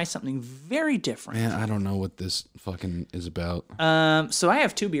try something very different. Man, I don't know what this fucking is about. So I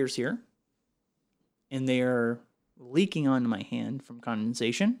have two beers here, and they are leaking onto my hand from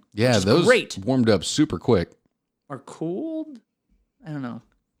condensation. Yeah, which is those great. warmed up super quick. Or cooled? I don't know.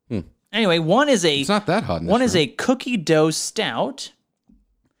 Anyway, one is It's not that hot in this one is room. a cookie dough stout.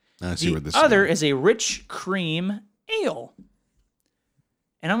 I see The where this other is. is a rich cream ale.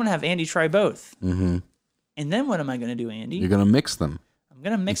 And I'm gonna have Andy try both. Mm-hmm. And then what am I gonna do, Andy? You're going to mix them I'm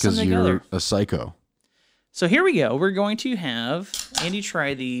gonna mix them because together. you're a psycho. So here we go. We're going to have Andy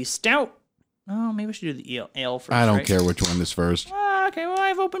try the stout. Oh, maybe we should do the ale first. I don't right? care which one is first. Okay, well,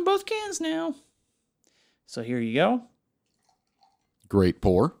 I've opened both cans now. So here you go. Great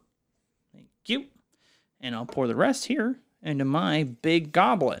pour. Thank you. And I'll pour the rest here into my big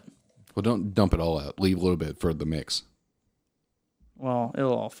goblet. Well, don't dump it all out. Leave a little bit for the mix. Well,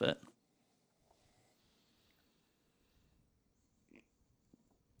 it'll all fit.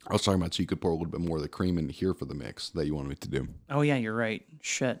 I was talking about so you could pour a little bit more of the cream in here for the mix that you wanted me to do. Oh, yeah, you're right.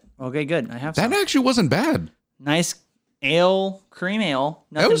 Shit. Okay, good. I have That some. actually wasn't bad. Nice ale, cream ale.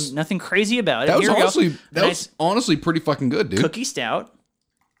 Nothing crazy about it. That was Here we honestly go. that was honestly pretty fucking good, dude. Cookie stout.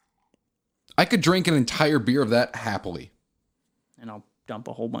 I could drink an entire beer of that happily. And I'll dump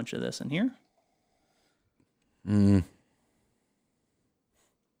a whole bunch of this in here.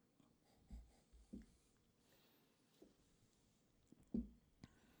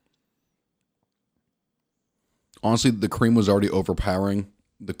 honestly, the cream was already overpowering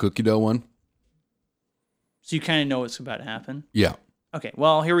the cookie dough one. So you kind of know what's about to happen. Yeah. Okay,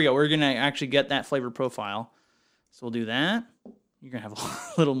 well, here we go. We're going to actually get that flavor profile. So we'll do that. You're going to have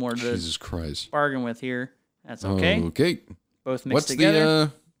a little more to Jesus Christ. bargain with here. That's okay. Okay. Both mixed What's together.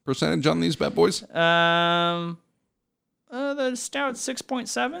 the percentage on these bad boys? The stout's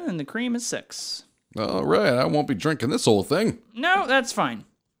 6.7 and the cream is 6. All right. I won't be drinking this whole thing. No, that's fine.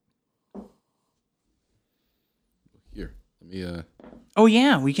 Here. Let me, Oh,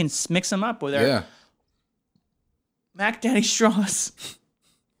 yeah, we can mix them up with our yeah. Mac Daddy straws.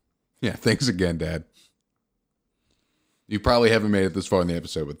 Yeah. Thanks again, Dad. You probably haven't made it this far in the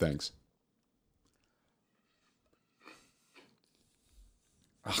episode, but thanks.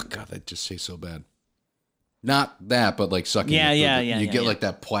 Oh, God, that just tastes so bad. Not that, but like sucking. Yeah, it. yeah, You yeah, get yeah. like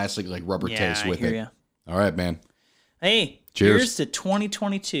that plastic, like rubber taste with I hear it. ya. All right, man. Hey, Cheers. here's to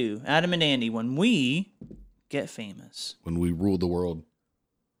 2022. Adam and Andy, when we get famous. When we rule the world.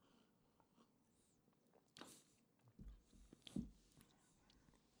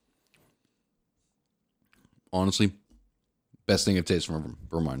 Honestly, best thing I've tasted from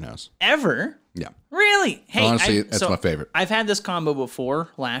Vermont House. Ever? Yeah. Really? Hey, Honestly, that's my favorite. I've had this combo before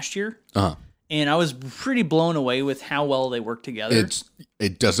last year, Uh-huh. and I was pretty blown away with how well they work together.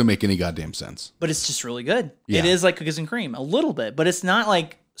 It doesn't make any goddamn sense. But it's just really good. Yeah. It is like cookies and cream, a little bit, but it's not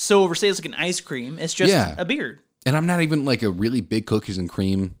like so overstated. It's like an ice cream. It's just Yeah. a beer. And I'm not even like a really big cookies and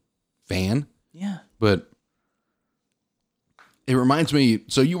cream fan, Yeah. but it reminds me.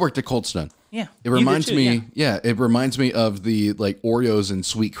 So you worked at Cold Stone. Yeah. It You did reminds too, me. Yeah. It reminds me of the like Oreos and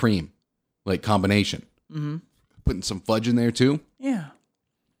sweet cream, like combination. Mm-hmm. Putting some fudge in there too. Yeah.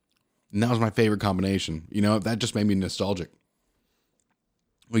 And that was my favorite combination. You know, that just made me nostalgic.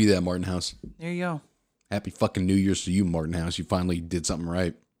 Look at that, Martin House. There you go. Happy fucking New Year's to you, Martin House. You finally did something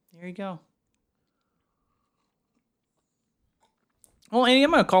right. There you go. Well, Andy,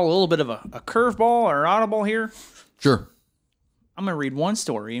 I'm going to call a little bit of a curveball or audible here. Sure. I'm going to read one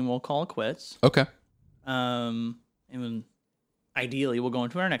story and we'll call it quits. Okay. And then ideally, we'll go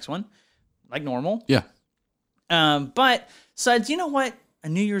into our next one, like normal. Yeah. But Suds, you know what? A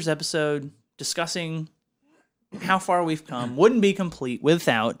New Year's episode discussing how far we've come wouldn't be complete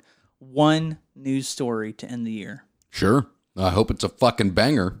without one news story to end the year. Sure. I hope it's a fucking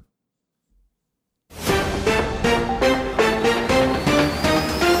banger.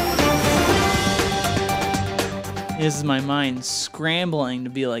 This is my mind scrambling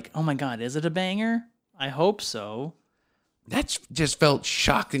to be like, oh my God, is it a banger? I hope so. That's just felt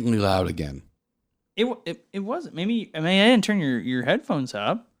shockingly loud again. It wasn't. Maybe I didn't turn your headphones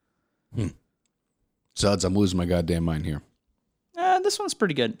up. Suds, I'm losing my goddamn mind here. This one's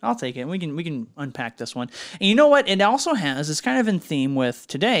pretty good. I'll take it. We can unpack this one. And you know what? It also has. It's kind of in theme with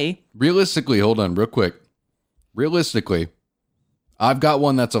today. Realistically, hold on real quick. Realistically, I've got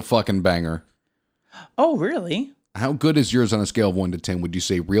one that's a fucking banger. Oh, really? How good is yours on a scale of 1 to 10, would you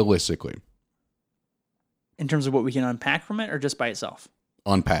say realistically? In terms of what we can unpack from it, or just by itself?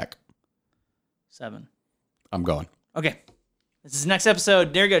 Unpack. 7. I'm going. Okay. This is next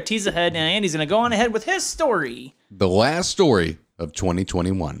episode. There you go. Tease ahead. And Andy's going to go on ahead with his story. The last story of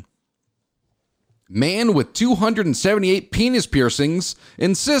 2021. Man with 278 penis piercings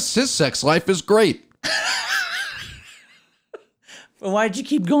insists his sex life is great. But why'd you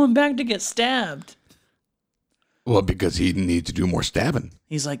keep going back to get stabbed? Well, because he needs to do more stabbing.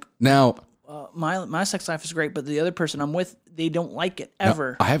 He's like, Now, my sex life is great, but the other person I'm with, they don't like it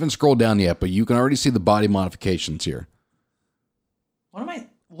ever. I haven't scrolled down yet, but you can already see the body modifications here. What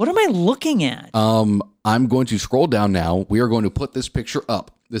am I looking at? I'm going to scroll down now. We are going to put this picture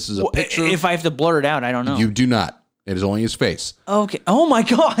up. This is a picture. If I have to blur it out, I don't know. You do not. It is only his face. Okay. Oh my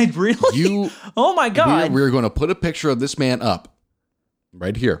God! Really? Oh my God! We're going to put a picture of this man up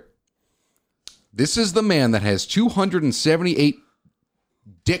right here. This is the man that has 278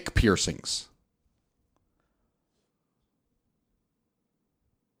 dick piercings.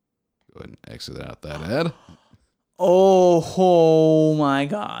 Go ahead and exit out that ad. Oh my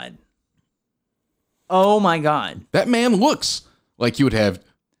God! Oh my God! That man looks like he would have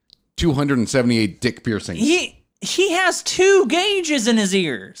 278 dick piercings. He has 2 gauges in his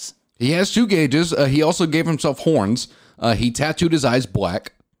ears. He has 2 gauges. He also gave himself horns. He tattooed his eyes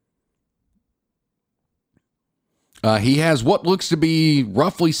black. He has what looks to be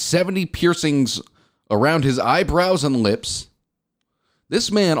roughly 70 piercings around his eyebrows and lips.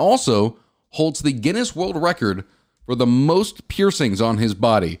 This man also holds the Guinness World Record for the most piercings on his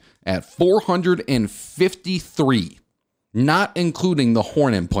body at 453, not including the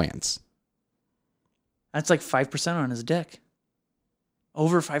horn implants. That's like 5% on his dick.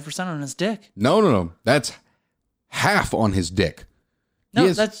 Over 5% on his dick. No. That's half on his dick. No,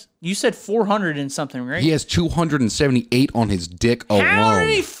 has- that's you said 400 and something, right? He has 278 on his dick alone. How did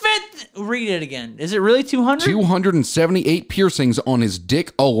he fit? Read it again. Is it really 200? 278 piercings on his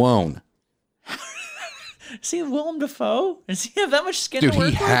dick alone. Is he Willem Dafoe? Does he have that much skin Dude, to work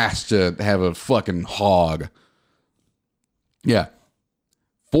he with? has to have a fucking hog. Yeah.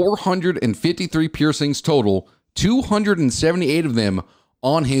 453 piercings total, 278 of them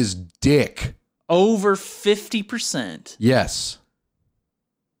on his dick. Over 50%. Yes.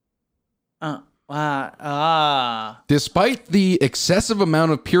 Despite the excessive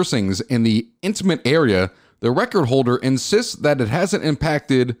amount of piercings in the intimate area, the record holder insists that it hasn't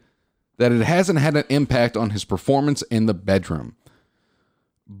had an impact on his performance in the bedroom.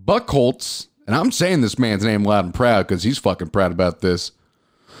 Buchholz, and I'm saying this man's name loud and proud because he's fucking proud about this.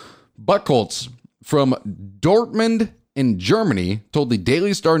 Buchholz from Dortmund in Germany told the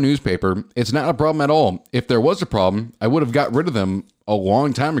Daily Star newspaper, "It's not a problem at all. If there was a problem, I would have got rid of them a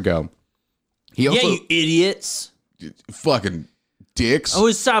long time ago." He also, Yeah, you idiots. fucking dicks.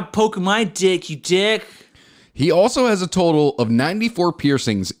 Always stop poking my dick, you dick. He also has a total of 94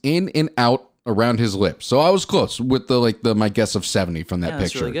 piercings in and out around his lips. So I was close with my guess of 70 from that Yeah,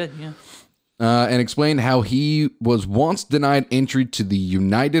 that's picture. really good, yeah. And explained how he was once denied entry to the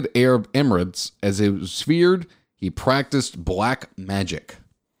United Arab Emirates as it was feared he practiced black magic.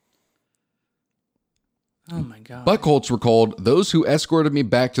 Oh my God. Buchholz recalled, "Those who escorted me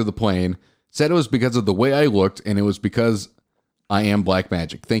back to the plane said it was because of the way I looked, and it was because I am black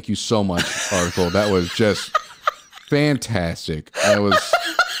magic." Thank you so much, article. That was just fantastic. That was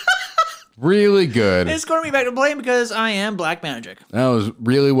really good. It's going to be back to blame because I am black magic. That was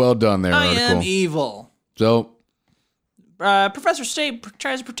really well done there, I article. am evil. So, Professor Snape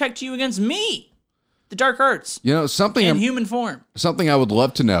tries to protect you against me, the dark arts, something in human form. something I would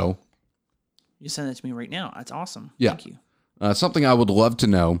love to know. You send that to me right now. That's awesome. Yeah. Thank you. Something I would love to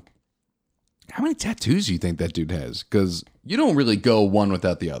know. How many tattoos do you think that dude has? Because you don't really go one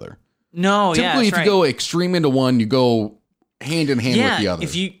without the other. No, Typically, if you go extreme into one, you go hand in hand with the other.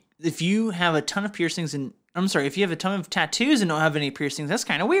 if you have a ton of piercings and if you have a ton of tattoos and don't have any piercings, that's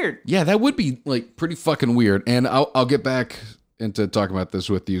kind of weird. Yeah, that would be pretty fucking weird. And I'll get back into talking about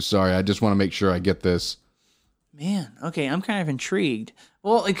this with you. Sorry, I just want to make sure I get this. Man, okay, I'm kind of intrigued.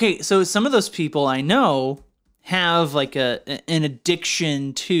 Well, okay, so some of those people I know have an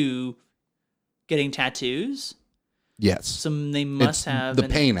addiction to getting tattoos. Yes. So they must have the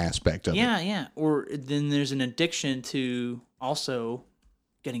pain aspect of it. Yeah. Or then there's an addiction to also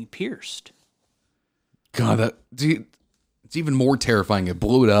getting pierced. God, it's even more terrifying. It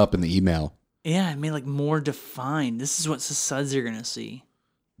blew it up in the email. Yeah, I mean, more defined. This is what the suds are gonna see.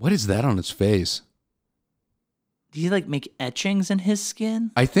 What is that on his face? Do you make etchings in his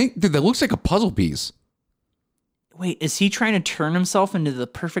skin? I think, dude, that looks like a puzzle piece. Wait, is he trying to turn himself into the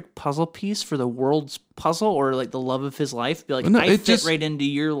perfect puzzle piece for the world's puzzle, or the love of his life? Be No, I fit right into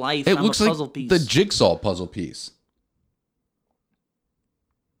your life. It I'm looks a like puzzle piece. the jigsaw puzzle piece.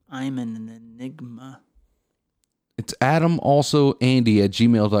 I'm an enigma. It's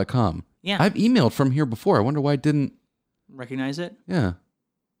AdamAlsoAndy@gmail.com. Yeah. I've emailed from here before. I wonder why I didn't. Recognize it? Yeah.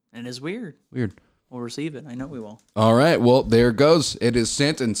 It is weird. Weird. We'll receive it. I know we will. All right. Well, there it goes. It is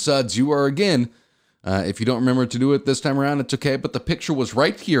sent. And Suds, you are again. If you don't remember to do it this time around, it's okay. But the picture was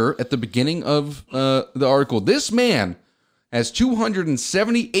right here at the beginning of the article. This man has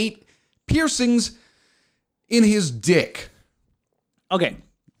 278 piercings in his dick. Okay.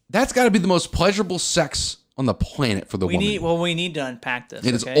 That's got to be the most pleasurable sex on the planet for the woman. We need to unpack this.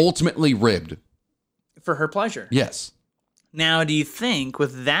 It is ultimately ribbed. For her pleasure. Yes. Now, do you think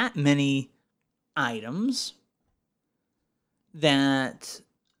with that many items that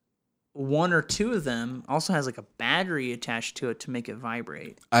one or two of them also has a battery attached to it to make it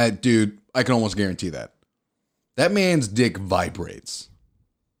vibrate? Dude, I can almost guarantee that. That man's dick vibrates.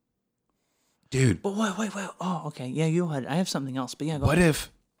 Dude. But wait. Oh, okay. Yeah, you had. I have something else, but yeah, go What ahead.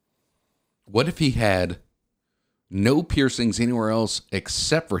 if he had no piercings anywhere else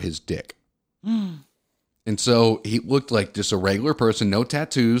except for his dick? And so he looked like just a regular person, no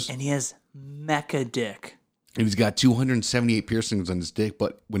tattoos. And he has mecha dick. And he's got 278 piercings on his dick,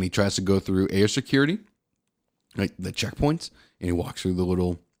 but when he tries to go through air security, like the checkpoints, and he walks through the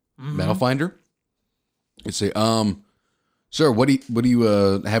little metal finder, they say, sir, what do you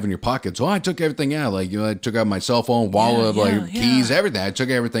have in your pockets? Oh, I took everything out. I took out my cell phone, wallet, keys, everything. I took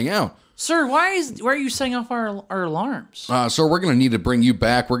everything out. Sir, why are you setting off our alarms? Sir, we're going to need to bring you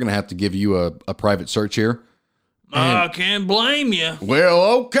back. We're going to have to give you a private search here. I can't blame you. Well,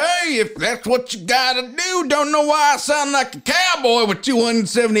 okay, if that's what you gotta do. Don't know why I sound like a cowboy with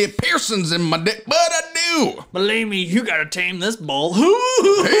 278 piercings in my dick, but I do. Believe me, you gotta tame this bull.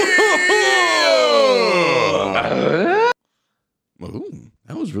 Ooh,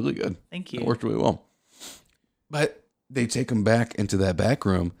 that was really good. Thank you. That worked really well. But they take him back into that back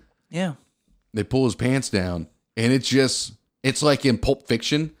room. Yeah. They pull his pants down, and it's like in Pulp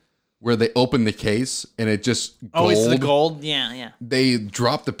Fiction where they open the case and it just gold. Oh, it's the gold? Yeah, yeah. They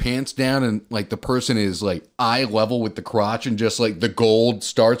drop the pants down and like the person is like eye level with the crotch and just like the gold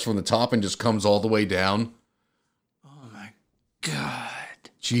starts from the top and just comes all the way down. Oh my God.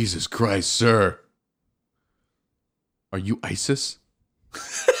 Jesus Christ, sir. Are you ISIS?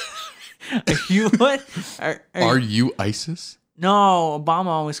 Are you what? Are you ISIS? No, Obama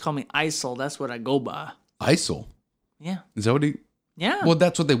always called me ISIL. That's what I go by. ISIL? Yeah. Is that what he... Yeah. Well,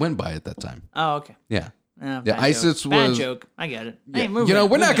 that's what they went by at that time. Oh, okay. Yeah. Bad ISIS joke. Bad was... joke. I get it. Yeah. Hey, move you know, on,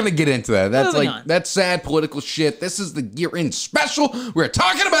 we're move not going to on. get into that. That's Moving like, on. that's sad political shit. This is the year-end special. We're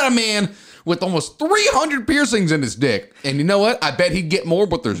talking about a man with almost 300 piercings in his dick. And you know what? I bet he'd get more,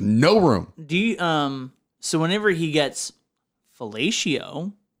 but there's no room. Do you, so whenever he gets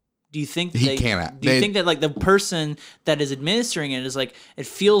fellatio, do you think He cannot. Do you think that like the person that is administering it is like, it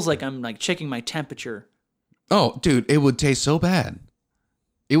feels like I'm like checking my temperature? Oh, dude, it would taste so bad.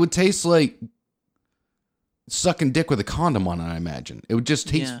 It would taste like sucking dick with a condom on it, I imagine. It would just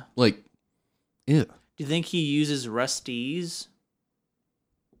taste like, ew. Do you think he uses Rusty's?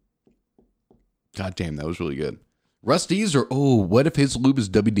 God damn, that was really good. Rusty's or, oh, what if his lube is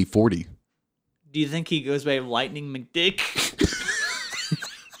WD-40? Do you think he goes by Lightning McDick?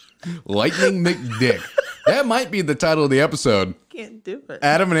 Lightning McDick. That might be the title of the episode. Can't do it.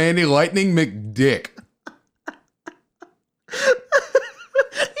 Adam and Andy Lightning McDick. He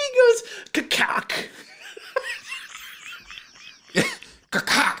goes cacac.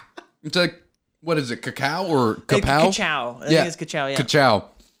 Cacac. It's like, what is it, cacao or kapow? Kachow. I think it's kachow, yeah. Kachow.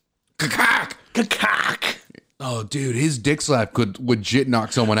 Cacac. Cacac. Oh, dude, his dick slap could legit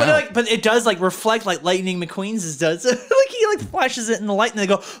knock someone out. But it does like reflect like Lightning McQueen's does. Like he like flashes it in the light and they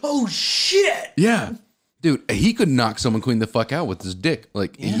go, oh shit. Yeah. Dude, he could knock someone clean the fuck out with his dick.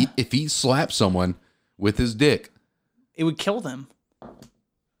 Like, if he slaps someone with his dick. It would kill them.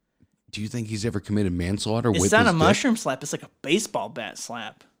 Do you think he's ever committed manslaughter with his It's dick? not a mushroom slap. It's like a baseball bat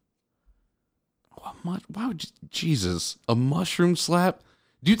slap. Why would you, Jesus, a mushroom slap?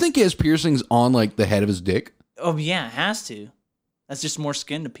 Do you think he has piercings on, like, the head of his dick? Oh, yeah, it has to. That's just more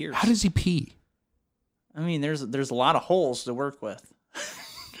skin to pierce. How does he pee? I mean, there's a lot of holes to work with.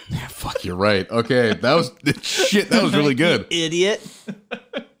 Yeah, fuck, you're right. Okay, that was shit. That was really good. You idiot.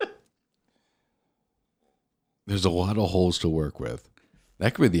 There's a lot of holes to work with.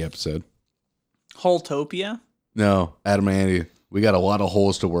 That could be the episode. Holtopia. No, Adam and Andy, we got a lot of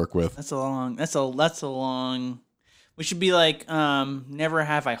holes to work with. That's a long. We should be like, never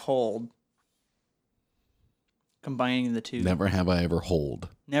have I hold. Combining the two. Never have I ever hold.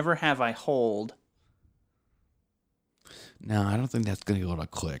 Never have I hold. No, I don't think that's going to go to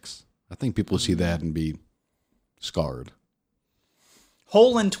clicks. I think people see that and be scarred.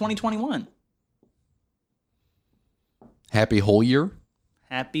 Hole in 2021. Happy whole year?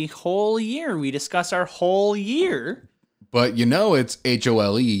 Happy whole year. We discuss our whole year. But you know it's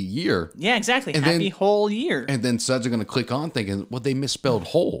HOLE year. Yeah, exactly. And Happy then- whole year. And then suds are going to click on thinking, well, they misspelled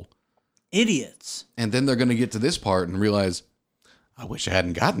whole. Idiots. And then they're going to get to this part and realize, I wish I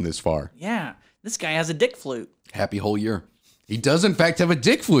hadn't gotten this far. Yeah. This guy has a dick flute. Happy whole year. He does, in fact, have a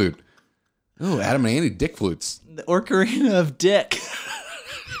dick flute. Oh, Adam and Andy dick flutes. The Ocarina of Dick.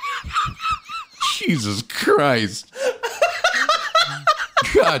 Jesus Christ.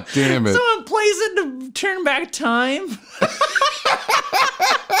 God damn it. Someone plays it to turn back time.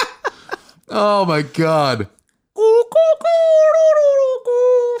 Oh, my God.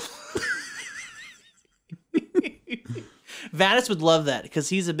 Vatis would love that because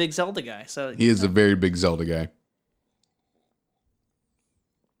he's a big Zelda guy. So He is a very big Zelda guy.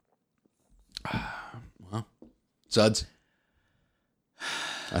 Well, Suds.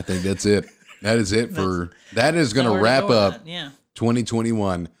 I think that's it. That is it for... That is going to nowhere wrap go with up that. Yeah.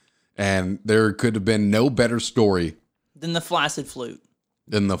 2021. And there could have been no better story Then the flaccid flute.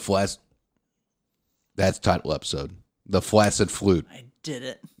 than the flaccid... That's title episode. The flaccid flute. I did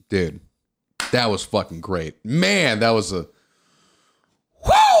it. Dude, that was fucking great. Man, that was a...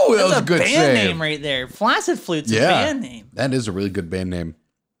 Whoa! That was a good band save. name right there. Flaccid flute's a Yeah. band name. That is a really good band name.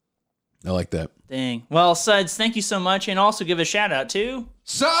 I like that. Dang. Well, Suds, thank you so much, and also give a shout out to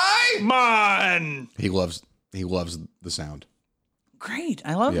Simon! Mon. He loves the sound. Great.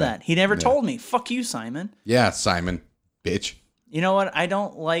 I love Yeah. that. He never told me. Fuck you, Simon. Yeah, Simon, bitch. You know what? I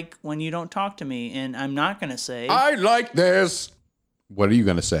don't like when you don't talk to me, and I'm not going to say. I like this. What are you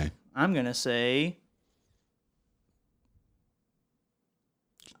going to say? I'm going to say.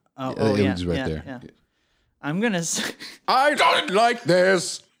 It was right there. Yeah. I'm going to say. I don't like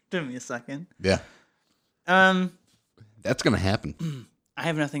this. Give me a second. Yeah. That's going to happen. I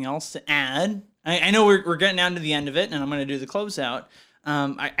have nothing else to add. I know we're getting down to the end of it, and I'm going to do the closeout.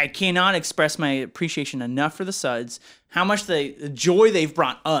 I cannot express my appreciation enough for the Suds, how much the joy they've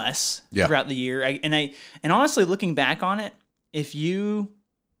brought us throughout the year. And honestly, looking back on it, if you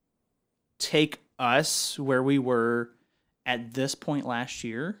take us where we were at this point last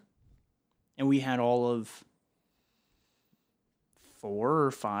year, and we had all of 4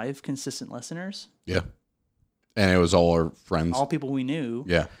 or 5 consistent listeners, Yeah. And it was all our friends. all people we knew,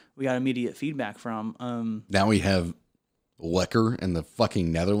 Yeah. we got immediate feedback from. Now we have Lekker in the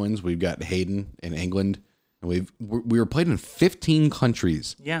fucking Netherlands. We've got Hayden in England. And we were played in 15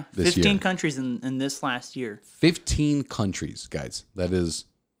 countries. Yeah, this 15 year. countries in this last year. 15 countries, guys. That is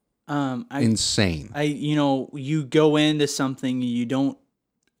insane. You go into something you don't.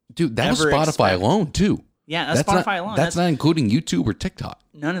 Dude, that was ever Spotify expect. alone, too. Yeah, that's Spotify alone. That's not including YouTube or TikTok.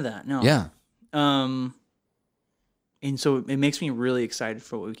 None of that. No. Yeah. And so it makes me really excited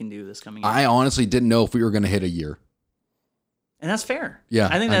for what we can do this coming year. I honestly didn't know if we were going to hit a year. And that's fair. Yeah,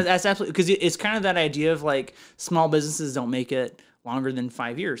 I think that's absolutely, because it's kind of that idea of like small businesses don't make it longer than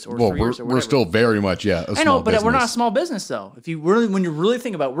 5 years or 3 years or whatever. We're still very much, a I know, small but we're not a business. small business though. If you really, when you really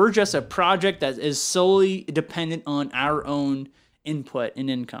think about it, we're just a project that is solely dependent on our own input and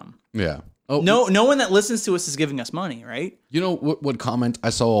income. Yeah. Oh, No one that listens to us is giving us money, right? You know what comment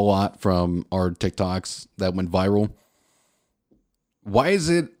I saw a lot from our TikToks that went viral? Why is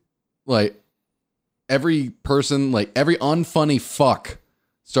it like every person, like every unfunny fuck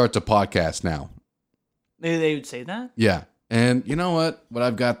starts a podcast now? They would say that? Yeah. And you know what? What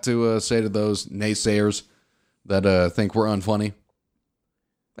I've got to say to those naysayers that think we're unfunny,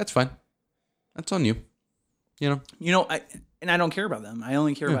 that's fine. That's on you. You know? I don't care about them. I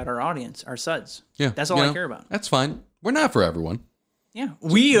only care about our audience, our Suds. Yeah. That's all I care about. That's fine. We're not for everyone. Yeah.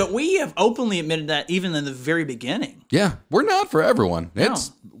 We have openly admitted that even in the very beginning. Yeah. We're not for everyone. No.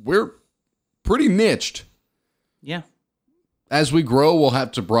 We're pretty niched. Yeah. As we grow, we'll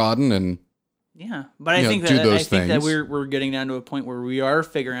have to broaden and Yeah. But I think do that those that things. we're getting down to a point where we are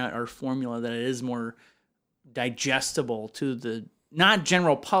figuring out our formula that it is more digestible to the not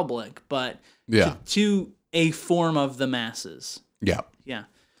general public, but yeah. to a form of the masses. Yeah. Yeah.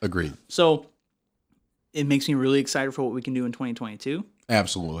 Agreed. So it makes me really excited for what we can do in 2022.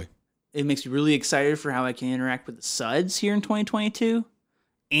 Absolutely. It makes me really excited for how I can interact with the Suds here in 2022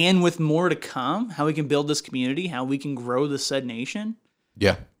 and with more to come, how we can build this community, how we can grow the Sud Nation.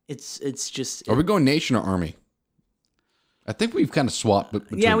 Yeah. It's just... Are we going Nation or Army? I think we've kind of swapped.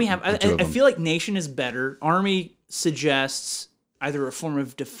 Yeah, we have. the two of I them. feel like Nation is better. Army suggests either a form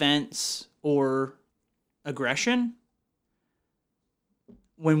of defense or aggression,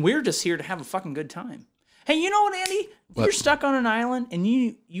 when we're just here to have a fucking good time. Hey, you know what, Andy? If What? you're stuck on an island and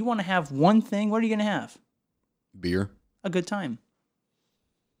you want to have one thing, what are you going to have? beer. A good time.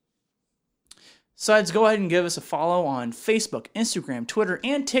 Sides, go ahead and give us a follow on Facebook, Instagram, Twitter,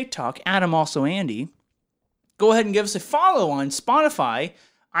 and TikTok. Adam, also Andy. Go ahead and give us a follow on Spotify,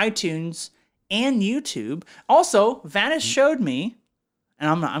 iTunes, and YouTube. Also, Vanis showed me, and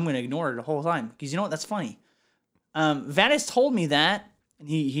I'm going to ignore it the whole time because you know what? That's funny. Vanis told me that, and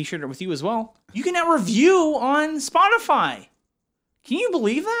he shared it with you as well. You can now review on Spotify. Can you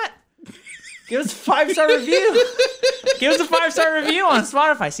believe that? Give us a 5-star review. Give us a 5-star review on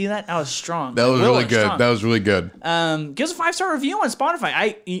Spotify. See that? That was strong. That was Will really was good. strong. That was really good. Give us a 5-star review on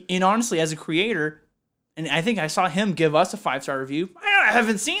Spotify. And honestly, as a creator, and I think I saw him give us a 5-star review. I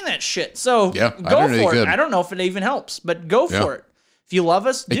haven't seen that shit. So Yeah, I go don't really for it. could. I don't know if it even helps, but go Yeah. for it. If you love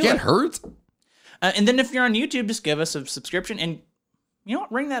us, do It it. can't hurt. And then if you're on YouTube, just give us a subscription and you know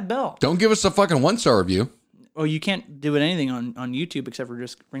what? Ring that bell. Don't give us a fucking 1-star review. Well, you can't do it anything on YouTube except for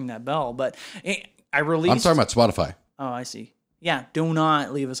just ring that bell. But I released. I'm talking about Spotify. Oh, I see. Yeah, do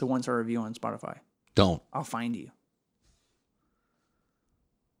not leave us a 1-star review on Spotify. Don't. I'll find you.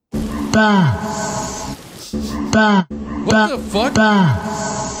 What the fuck?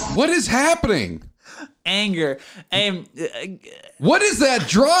 What is happening? Anger. And What is that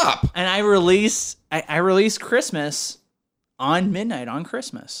drop? I released Christmas on midnight on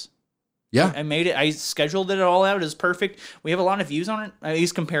Christmas. Yeah. I made it. I scheduled it all out. It's perfect. We have a lot of views on it, at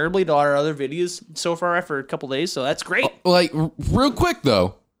least comparably to our other videos so far after a couple days. So that's great. Like, real quick,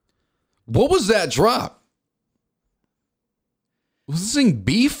 though. What was that drop? Was this thing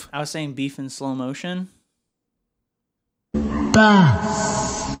beef? I was saying beef in slow motion.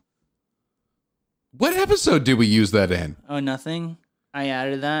 What episode did we use that in? Oh, nothing. I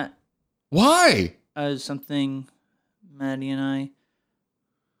added that Why? as something Maddie and I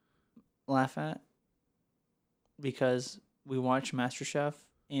laugh at because we watched MasterChef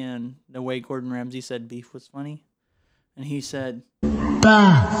and the way Gordon Ramsay said beef was funny. And he said,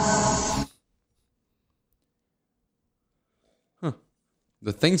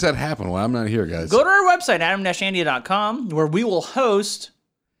 The things that happen when I'm not here, guys. go to our website, adam-andia.com, where we will host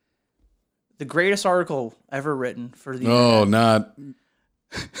the greatest article ever written for the Oh, not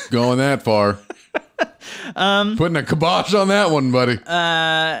going that far. Putting a kibosh on that one, buddy.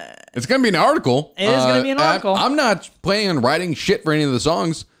 It's going to be an article. It is gonna be an article. I'm not planning on writing shit for any of the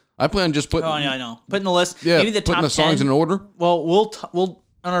songs. I plan on just putting, Oh, yeah, I know. Putting the list. yeah, Maybe the putting top the songs 10. in order. Well, we'll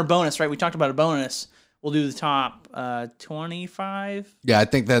on our bonus, right? We talked about a bonus. We'll do the top 25. Yeah, I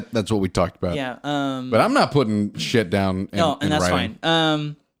think that's what we talked about. Yeah. But I'm not putting shit down in, No, in and that's writing.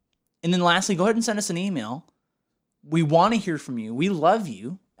 fine. And then lastly, go ahead and send us an email. We want to hear from you. We love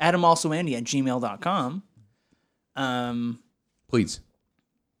you. AdamAlsoAndy@gmail.com. Please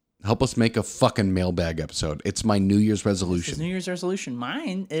help us make a fucking mailbag episode. It's my New Year's His resolution. New Year's resolution.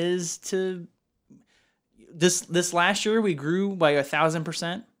 Mine is to this last year we grew by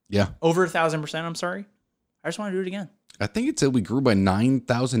 1,000%. Yeah. Over 1,000%. I'm sorry. I just want to do it again. I think it said we grew by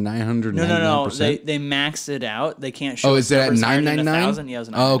 9,999%. No. They maxed it out. They can't show. Oh, us is it at numbers higher than 999? 1,000. Yeah, it was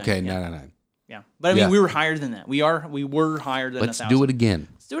Oh, 999. okay, Yeah. 999. Yeah, but I mean, Yeah. we were higher than that. We were higher than Let's 1,000. do it again.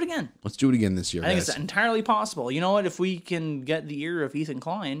 Let's do it again. Let's do it again this year, I think guys. it's entirely possible. You know what? If we can get the ear of Ethan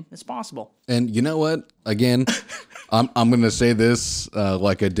Klein, it's possible. And you know what? Again, I'm going to say this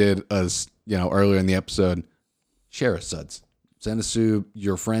like I did earlier in the episode. Share us, Suds. Send us to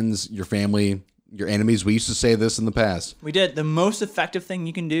your friends, your family, your enemies. We used to say this in the past. We did. The most effective thing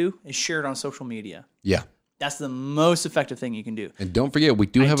you can do is share it on social media. Yeah. That's the most effective thing you can do. And don't forget, we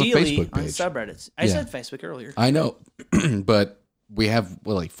do have a Ideally, Facebook on page. subreddits. I Yeah. said Facebook earlier. I know, but we have,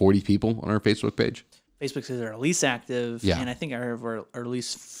 like 40 people on our Facebook page? Facebook is our least active, Yeah. and I think I have our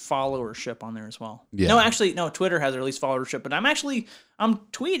least followership on there as well. Yeah. No, actually, no. Twitter has our least followership, but I'm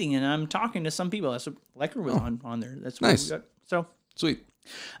tweeting and I'm talking to some people. That's what Lecker was on there. That's what Nice. we got. So, Sweet.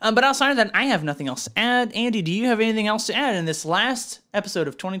 but outside of that, I have nothing else to add. Andy, do you have anything else to add in this last episode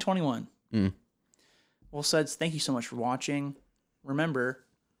of 2021? Well, Suds, thank you so much for watching. Remember,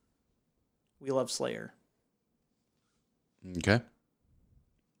 we love Slayer. Okay.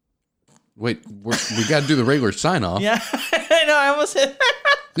 Wait, we got to do the regular sign off. Yeah, I know. I almost hit.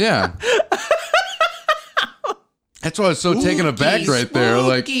 Yeah. That's why I was so taken aback right there.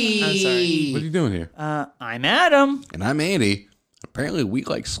 Like, I'm sorry. what are you doing here? I'm Adam. And I'm Andy. Apparently, we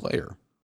like Slayer.